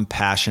what I'm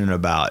passionate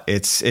about.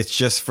 It's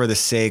just for the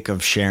sake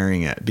of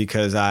sharing it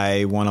because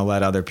I want to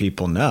let other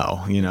people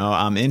know,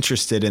 I'm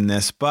interested in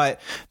this, but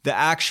the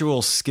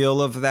actual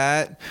skill of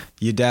that,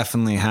 you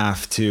definitely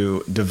have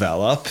to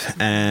develop.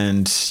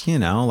 And,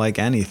 like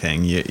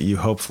anything, you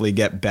hopefully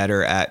get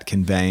better at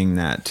conveying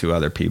that to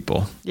other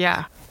people.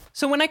 Yeah.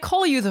 So when I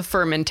call you the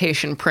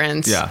fermentation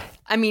prince,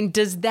 I mean,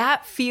 does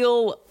that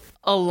feel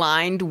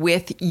aligned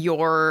with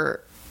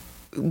your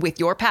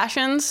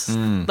passions?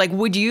 Like,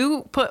 would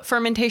you put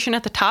fermentation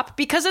at the top?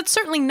 Because it's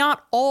certainly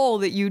not all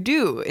that you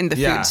do in the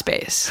food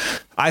space.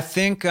 I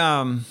think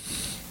like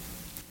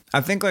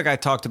I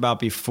talked about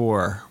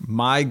before,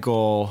 my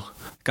goal,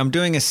 I'm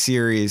doing a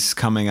series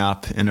coming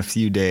up in a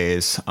few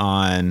days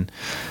on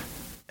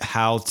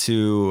how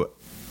to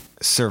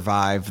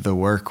survive the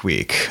work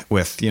week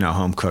with,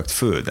 home cooked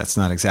food. That's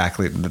not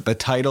exactly the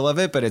title of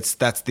it, but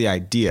that's the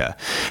idea.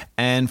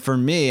 And for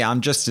me,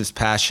 I'm just as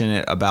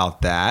passionate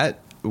about that,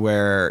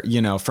 where,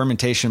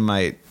 fermentation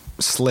might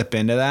slip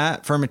into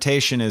that.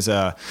 Fermentation is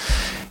a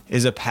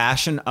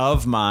passion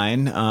of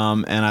mine.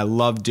 And I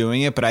love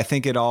doing it, but I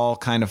think it all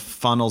kind of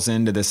funnels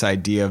into this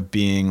idea of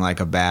being like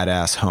a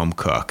badass home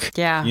cook.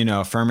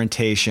 Yeah.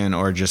 Fermentation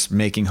or just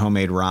making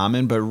homemade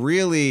ramen. But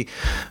really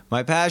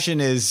my passion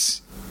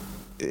is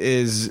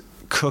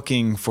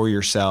cooking for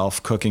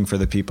yourself, cooking for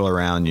the people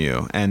around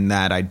you. And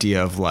that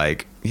idea of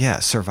like,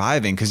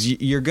 surviving, because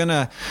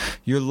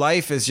your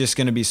life is just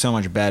going to be so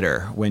much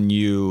better when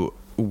you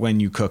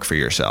cook for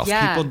yourself.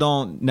 People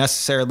don't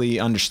necessarily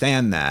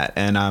understand that.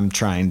 And I'm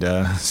trying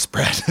to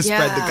spread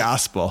the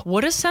gospel.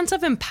 What a sense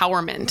of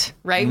empowerment,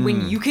 right?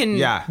 When you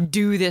can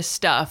do this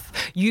stuff,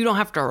 you don't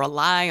have to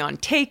rely on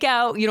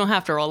takeout. You don't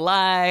have to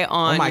rely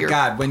on your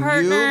partner. When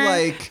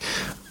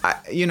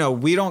you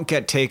we don't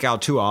get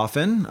takeout too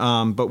often,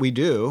 but we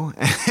do.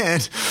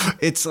 And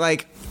it's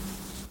like,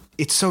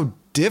 it's so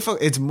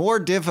difficult. It's more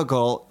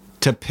difficult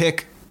to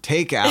pick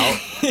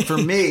takeout for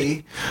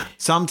me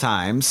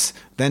sometimes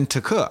than to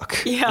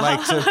cook.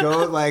 Like to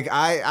go, like,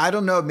 I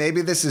don't know,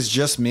 maybe this is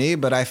just me,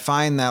 but I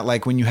find that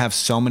like when you have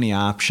so many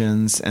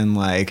options and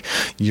like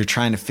you're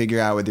trying to figure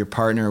out with your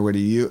partner,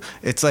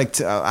 it's like,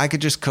 I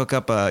could just cook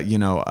up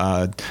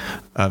a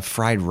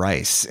fried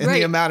rice in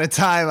the amount of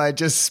time I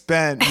just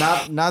spent,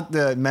 not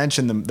to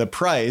mention the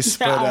price,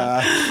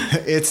 but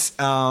it's,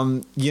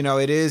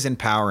 it is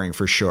empowering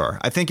for sure.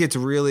 I think it's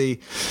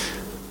really,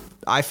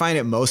 I find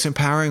it most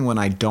empowering when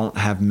I don't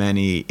have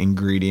many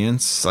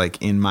ingredients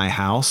like in my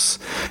house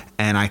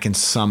and I can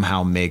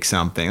somehow make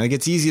something. Like,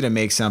 it's easy to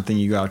make something.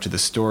 You go out to the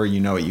store,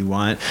 you know what you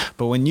want.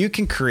 But when you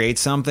can create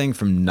something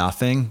from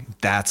nothing,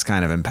 that's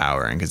kind of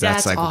empowering, because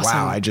that's like, awesome.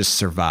 Wow, I just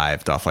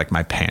survived off like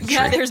my pantry.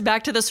 Yeah, there's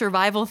back to the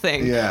survival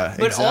thing. Yeah,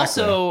 but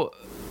also,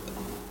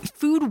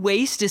 food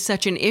waste is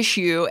such an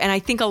issue. And I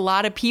think a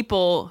lot of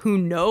people who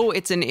know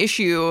it's an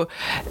issue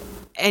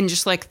and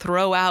just like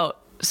throw out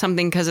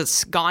something because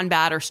it's gone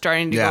bad or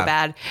starting to go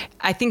bad,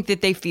 I think that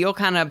they feel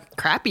kind of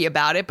crappy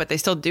about it, but they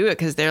still do it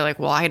because they're like,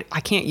 well, I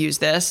can't use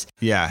this.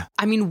 Yeah.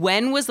 I mean,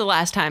 when was the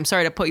last time,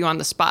 sorry to put you on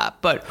the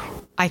spot, but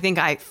I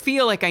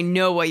feel like I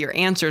know what your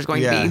answer is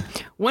going to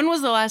be. When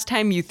was the last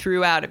time you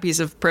threw out a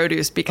piece of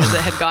produce because it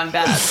had gone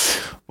bad?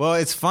 Well,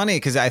 it's funny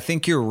because I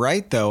think you're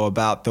right, though,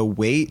 about the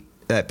weight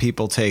that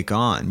people take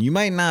on. You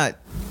might not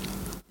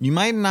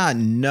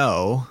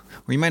know,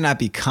 or you might not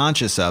be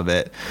conscious of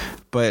it,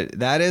 but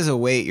that is a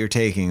weight you're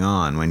taking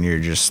on when you're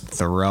just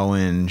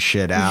throwing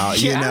shit out.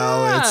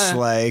 It's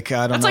like,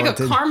 I don't know. That's like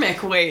a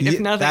karmic weight, if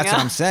nothing else. That's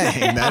what I'm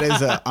saying. That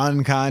is an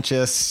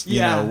unconscious,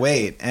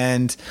 weight.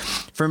 And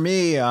for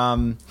me,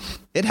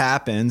 it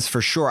happens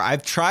for sure.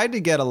 I've tried to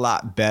get a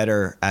lot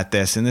better at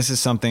this, and this is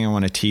something I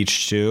want to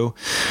teach too,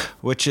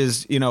 which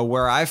is,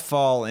 where I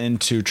fall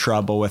into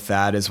trouble with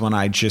that is when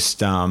I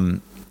just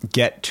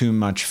get too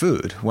much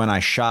food, when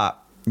I shop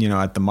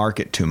at the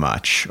market too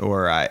much,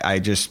 or I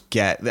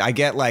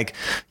get like,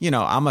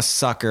 I'm a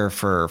sucker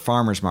for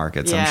farmers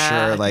markets. I'm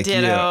sure like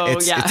ditto,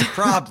 it's a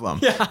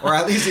problem, or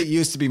at least it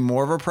used to be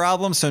more of a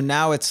problem. So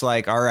now it's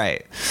like, all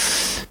right,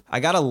 I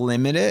got to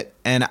limit it.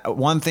 And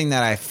one thing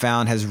that I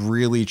found has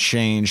really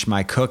changed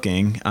my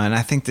cooking, and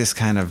I think this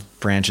kind of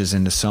branches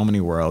into so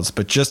many worlds,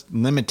 but just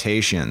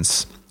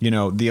limitations.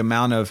 The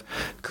amount of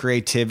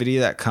creativity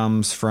that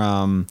comes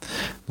from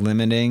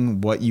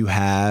limiting what you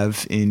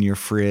have in your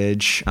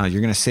fridge.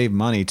 You're going to save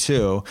money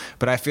too.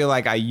 But I feel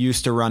like I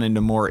used to run into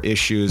more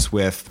issues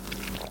with,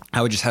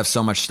 I would just have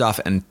so much stuff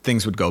and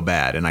things would go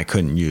bad and I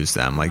couldn't use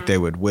them. Like they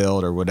would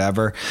wilt or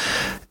whatever.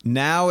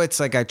 Now it's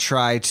like I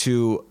try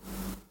to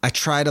I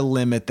try to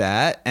limit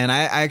that. And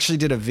I actually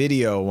did a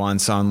video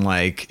once on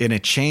like, and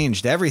it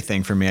changed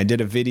everything for me. I did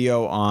a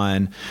video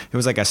on, it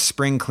was like a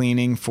spring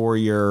cleaning for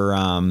your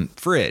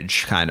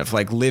fridge, kind of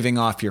like living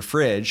off your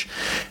fridge.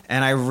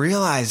 And I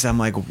realized, I'm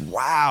like,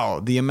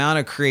 wow, the amount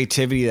of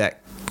creativity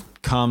that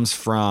comes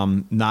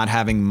from not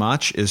having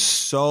much is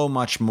so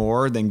much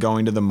more than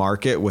going to the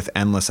market with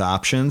endless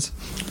options.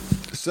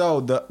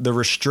 So the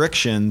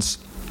restrictions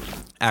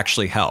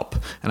actually help.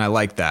 And I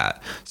like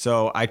that.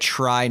 So I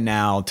try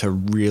now to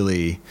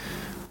really,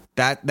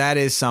 that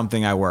is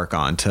something I work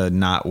on, to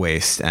not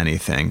waste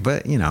anything.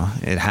 But, you know,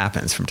 it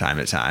happens from time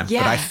to time.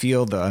 Yeah. But I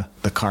feel the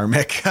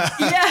karmic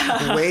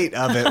weight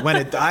of it.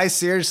 When I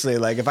seriously,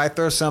 like if I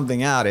throw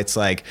something out, it's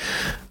like,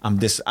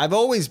 I've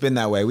always been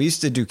that way. We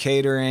used to do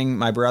catering,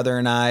 my brother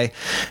and I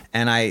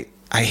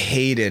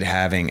hated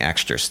having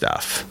extra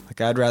stuff.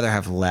 Like I'd rather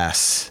have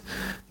less,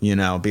 you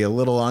know, be a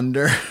little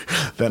under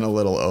than a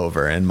little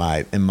over in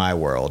my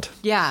world.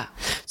 Yeah.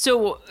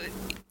 So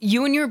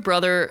you and your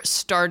brother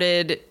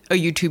started a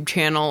YouTube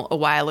channel a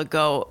while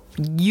ago.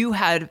 You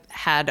had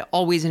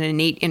always an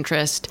innate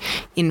interest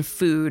in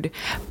food,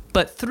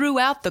 but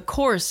throughout the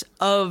course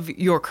of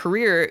your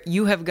career,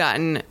 you have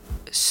gotten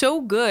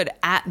so good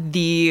at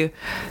the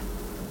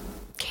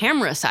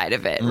camera side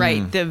of it,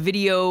 right? The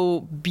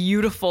video,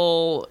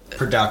 beautiful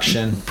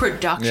Production.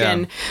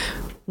 Yeah.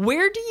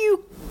 Where do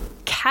you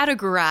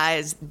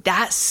categorize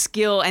that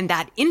skill and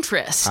that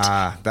interest?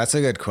 That's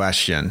a good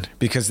question,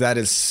 because that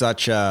is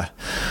such a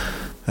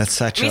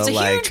it's a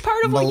huge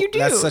part of what you do.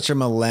 That's such a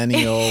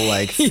millennial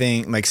like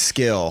thing, like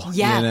skill.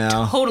 Yeah, you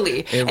know?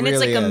 Totally. And really it's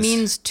like is a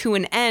means to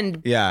an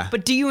end. Yeah.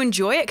 But do you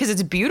enjoy it? Because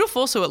it's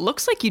beautiful, so it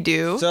looks like you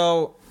do.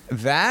 So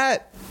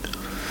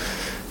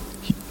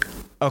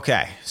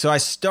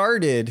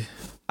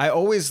I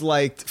always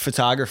liked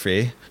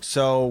photography.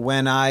 So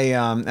when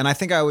and I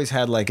think I always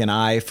had like an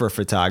eye for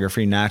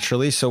photography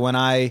naturally. So when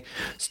I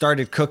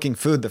started cooking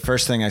food, the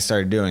first thing I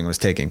started doing was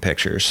taking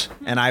pictures.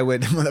 And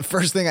the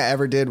first thing I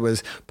ever did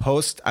was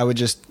post.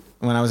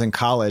 When I was in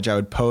college, I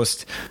would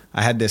post,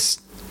 I had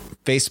this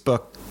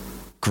Facebook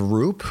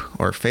group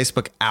or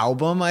Facebook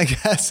album, I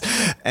guess.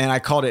 And I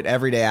called it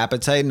Everyday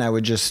Appetite. And I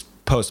would just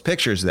post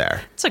pictures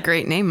there. It's a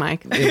great name,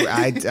 Mike.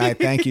 I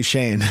thank you,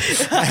 Shane.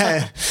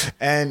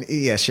 And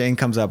yeah, Shane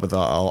comes up with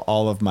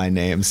all of my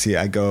names.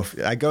 Yeah, I go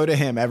to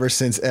him ever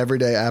since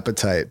Everyday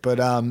Appetite. But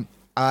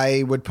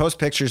I would post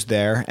pictures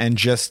there and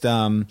just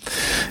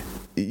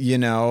you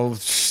know,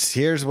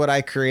 here's what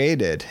I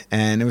created.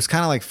 And it was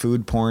kind of like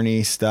food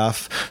porny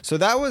stuff. So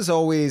that was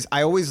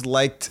I always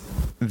liked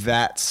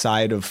that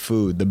side of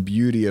food, the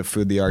beauty of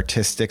food, the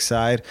artistic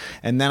side.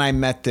 And then I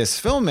met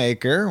this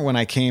filmmaker when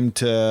I came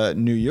to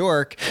New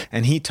York,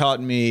 and he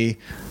taught me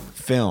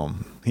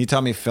film. He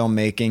taught me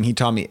filmmaking. He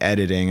taught me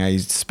editing. I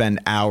spend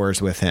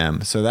hours with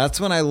him. So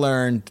that's when I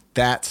learned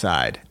that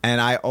side.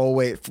 And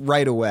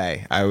right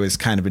away, I was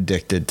kind of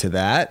addicted to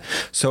that.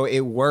 So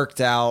it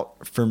worked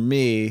out for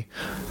me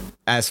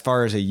as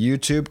far as a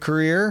YouTube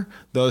career.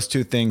 Those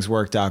two things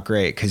worked out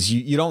great because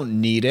you don't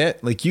need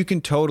it. Like you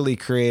can totally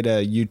create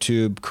a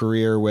YouTube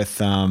career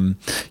with,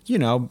 you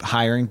know,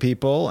 hiring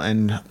people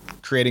and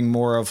creating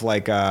more of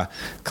like a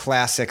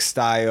classic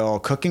style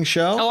cooking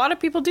show. A lot of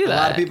people do that.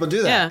 A lot of people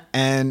do that. Yeah.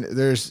 And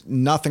there's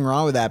nothing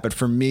wrong with that. But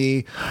for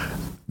me,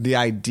 the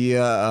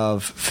idea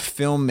of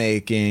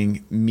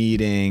filmmaking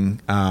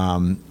meeting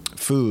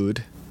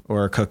food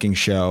or a cooking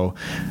show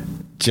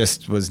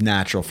just was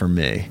natural for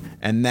me.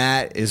 And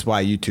that is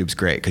why YouTube's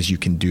great, because you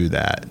can do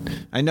that.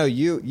 I know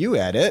you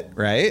edit,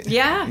 right?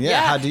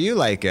 Yeah. How do you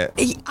like it?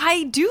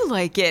 I do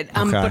like it.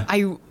 But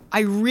I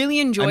really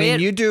enjoy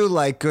it. You do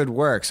like good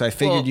work, so I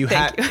figured you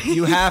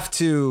have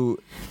to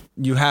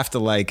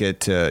like it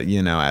to,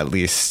 you know, at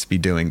least be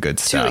doing good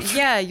stuff.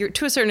 You're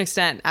to a certain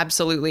extent,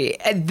 absolutely.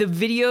 The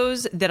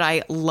videos that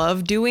I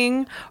love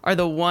doing are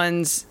the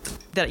ones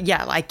that,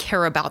 I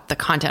care about the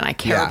content. I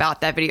care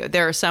about that video.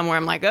 There are some where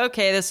I'm like,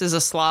 okay, this is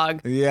a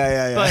slog.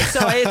 Yeah. But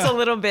so it's a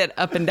little bit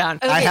up and down.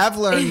 Okay. I have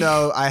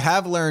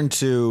learned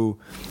to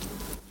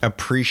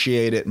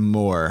appreciate it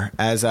more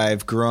as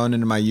I've grown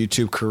into my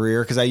YouTube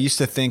career, because I used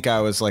to think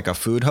I was like a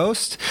food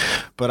host,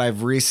 but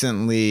I've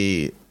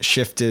recently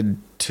shifted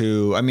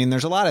to,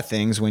 there's a lot of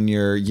things when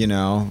you're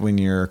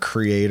a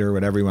creator,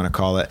 whatever you want to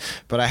call it,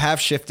 but I have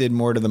shifted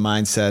more to the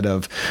mindset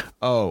of,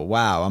 oh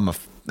wow, I'm a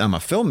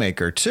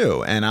filmmaker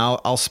too, and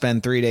I'll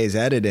spend 3 days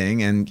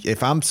editing. And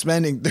if I'm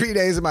spending 3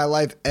 days of my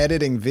life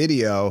editing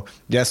video,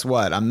 guess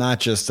what? I'm not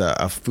just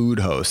a food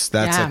host.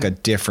 That's like a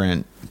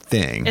different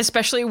thing.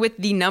 Especially with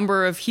the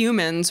number of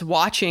humans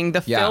watching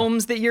the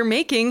films that you're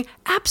making.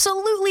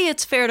 Absolutely,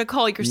 it's fair to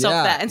call yourself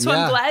that. And so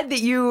I'm glad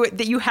that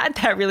you had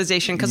that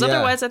realization, because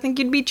otherwise I think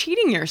you'd be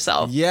cheating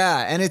yourself.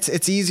 Yeah, and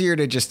it's easier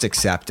to just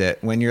accept it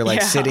when you're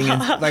like sitting in,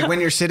 like when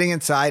you're sitting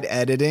inside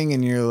editing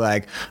and you're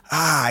like,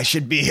 I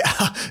should be.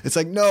 It's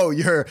like, no,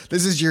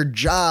 this is your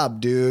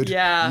job, dude.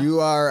 Yeah,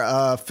 you are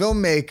a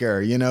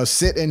filmmaker. You know,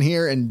 sit in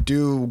here and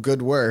do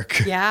good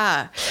work.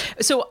 Yeah.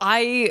 So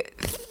I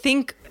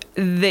think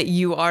that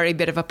you are a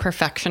bit of a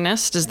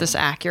perfectionist. Is this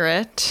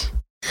accurate?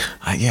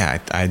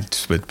 I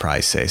would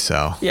probably say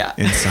so. Yeah.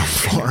 In some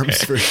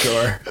forms, for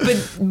sure.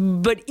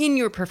 But in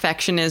your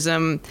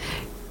perfectionism,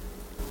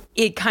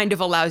 it kind of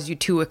allows you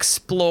to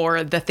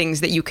explore the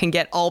things that you can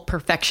get all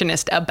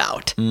perfectionist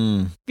about.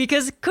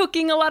 Because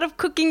a lot of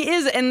cooking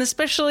is, and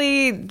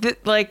especially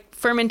like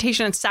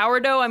fermentation and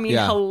sourdough. I mean,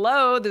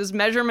 hello, those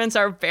measurements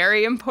are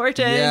very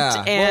important.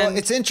 Yeah. And well,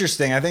 it's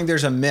interesting. I think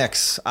there's a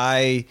mix.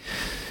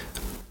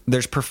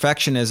 There's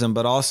perfectionism,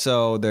 but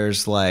also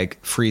there's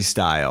like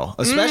freestyle,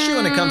 especially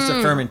when it comes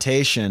to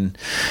fermentation.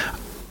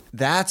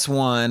 That's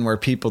one where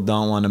people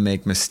don't want to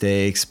make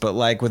mistakes. But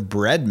like with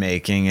bread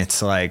making,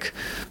 it's like,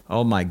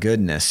 oh my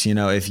goodness,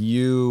 if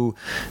you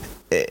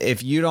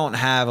don't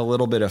have a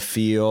little bit of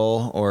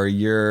feel, or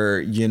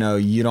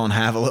you don't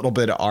have a little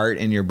bit of art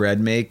in your bread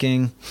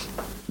making,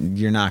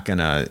 you're not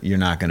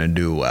gonna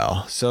do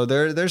well. So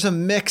there's a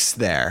mix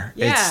there.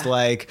 Yeah. It's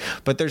like,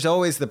 but there's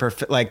always the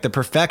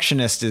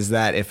perfectionist is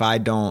that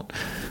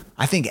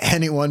I think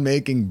anyone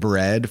making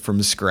bread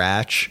from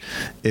scratch,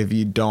 if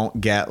you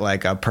don't get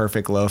like a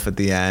perfect loaf at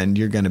the end,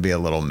 you're going to be a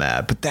little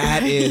mad. But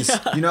that is,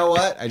 you know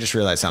what? I just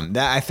realized something.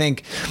 I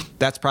think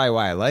that's probably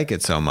why I like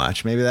it so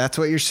much. Maybe that's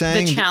what you're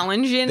saying. the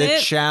challenge in it.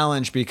 The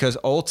challenge, because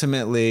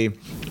ultimately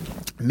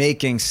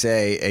making,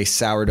 say, a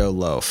sourdough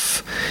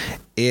loaf,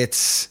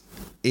 it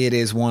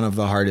is one of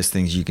the hardest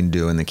things you can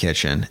do in the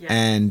kitchen. Yeah.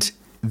 And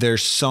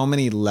there's so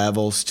many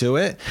levels to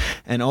it.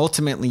 And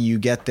ultimately you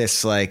get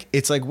this, like,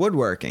 it's like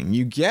woodworking.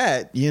 You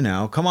get,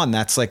 come on,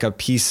 that's like a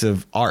piece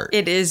of art.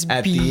 It is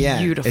at the end.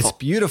 beautiful. It's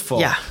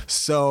beautiful. Yeah.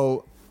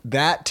 So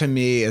that to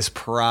me is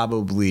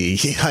probably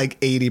like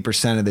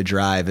 80% of the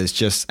drive is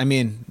just,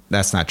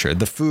 that's not true.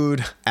 The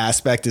food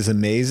aspect is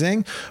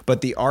amazing,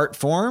 but the art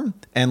form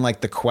and like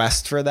the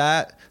quest for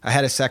that, I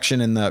had a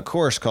section in the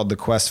course called The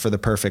Quest for the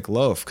Perfect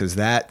Loaf, because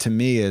that to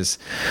me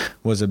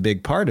was a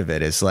big part of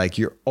it. Is like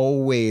you're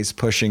always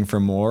pushing for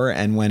more,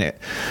 and when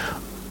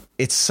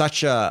it's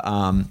such a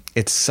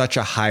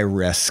high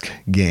risk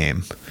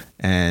game,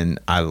 and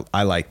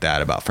I like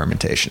that about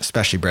fermentation,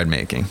 especially bread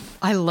making.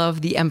 I love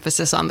the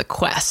emphasis on the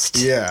quest.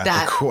 Yeah,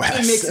 the quest.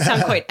 It makes it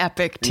sound quite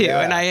epic too,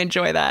 and I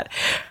enjoy that.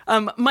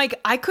 Mike,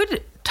 I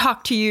could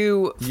talk to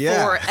you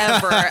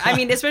forever.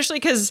 Especially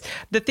because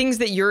the things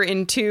that you're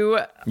into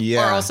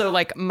are also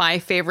like my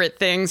favorite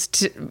things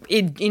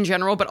in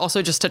general, but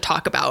also just to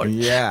talk about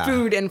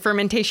food and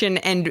fermentation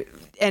and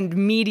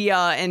media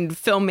and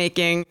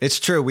filmmaking. It's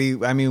true.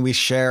 We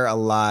share a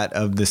lot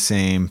of the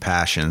same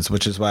passions,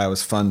 which is why it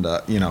was fun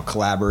to,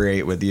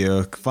 collaborate with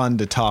you, fun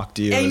to talk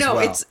to you. I know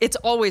it's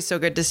always so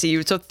good to see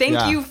you. So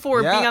thank you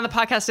for being on the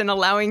podcast and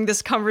allowing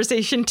this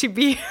conversation to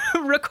be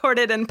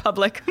recorded in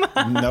public.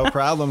 No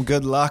problem.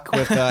 Good luck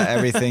with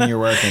everything you're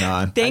working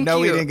on. Thank you. I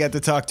know we didn't get to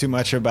talk too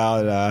much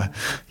about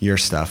your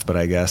stuff, but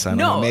I guess I don't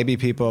know. Maybe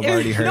people have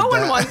already heard no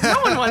one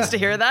wants to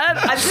hear that.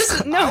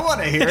 I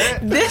want to hear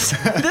it. This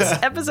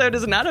episode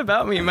is not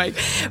about me, Mike.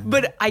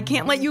 But I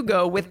can't let you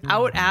go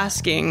without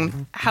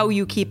asking how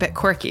you keep it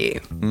quirky.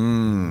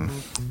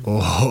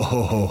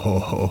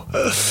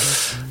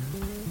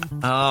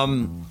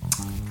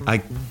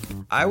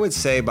 I would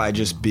say by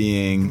just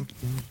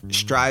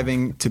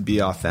striving to be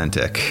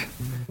authentic,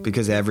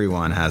 because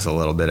everyone has a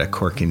little bit of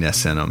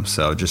quirkiness in them.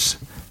 So just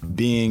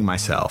being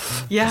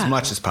myself as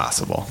much as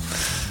possible.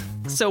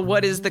 So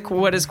what is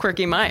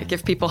Quirky Mike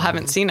if people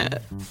haven't seen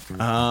it?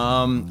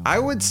 I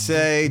would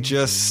say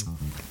just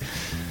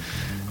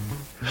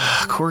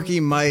Quirky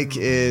Mike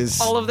is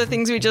all of the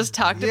things we just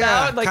talked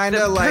about, like kind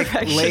of like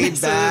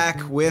laid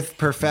back with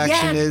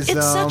perfectionism. Yeah,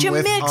 it's such a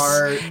with mix.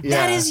 Art.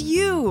 That is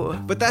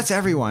you. But that's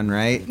everyone,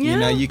 right?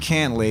 Yeah. You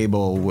can't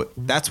label.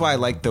 That's why I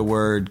like the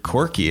word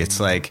quirky.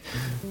 It's like,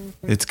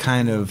 it's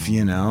kind of,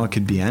 it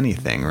could be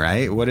anything,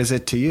 right? What is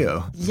it to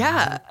you?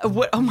 Yeah.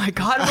 What? Oh my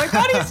God,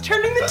 he's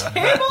turning the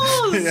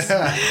tables.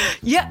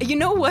 Yeah. You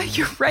know what?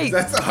 You're right.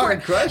 That's a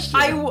hard question.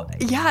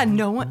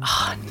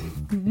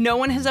 No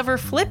one has ever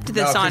flipped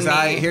this on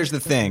me. Here's the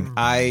thing.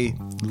 I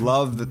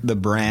love the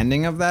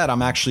branding of that.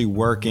 I'm actually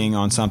working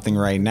on something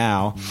right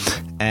now,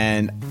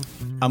 and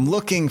I'm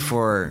looking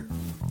for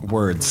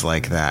words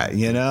like that,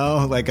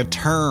 like a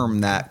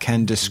term that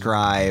can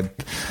describe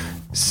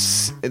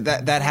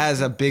that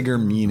has a bigger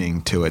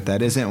meaning to it.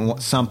 That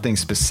isn't something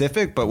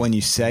specific, but when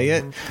you say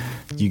it,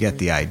 you get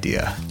the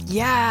idea.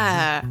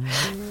 Yeah.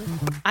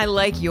 I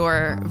like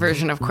your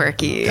version of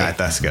quirky. God,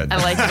 that's good. I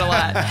like it a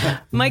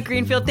lot. Mike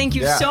Greenfield, thank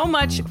you so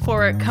much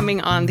for coming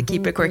on the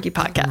Keep It Quirky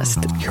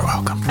podcast. You're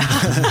welcome.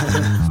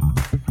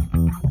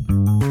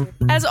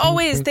 As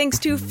always, thanks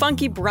to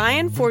Funky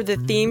Brian for the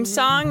theme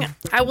song.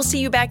 I will see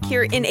you back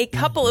here in a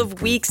couple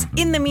of weeks.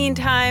 In the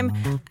meantime,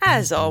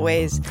 as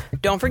always,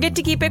 don't forget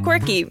to keep it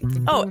quirky.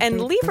 Oh,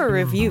 and leave a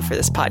review for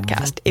this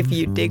podcast if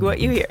you dig what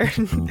you hear.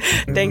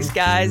 Thanks,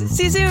 guys.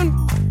 See you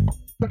soon.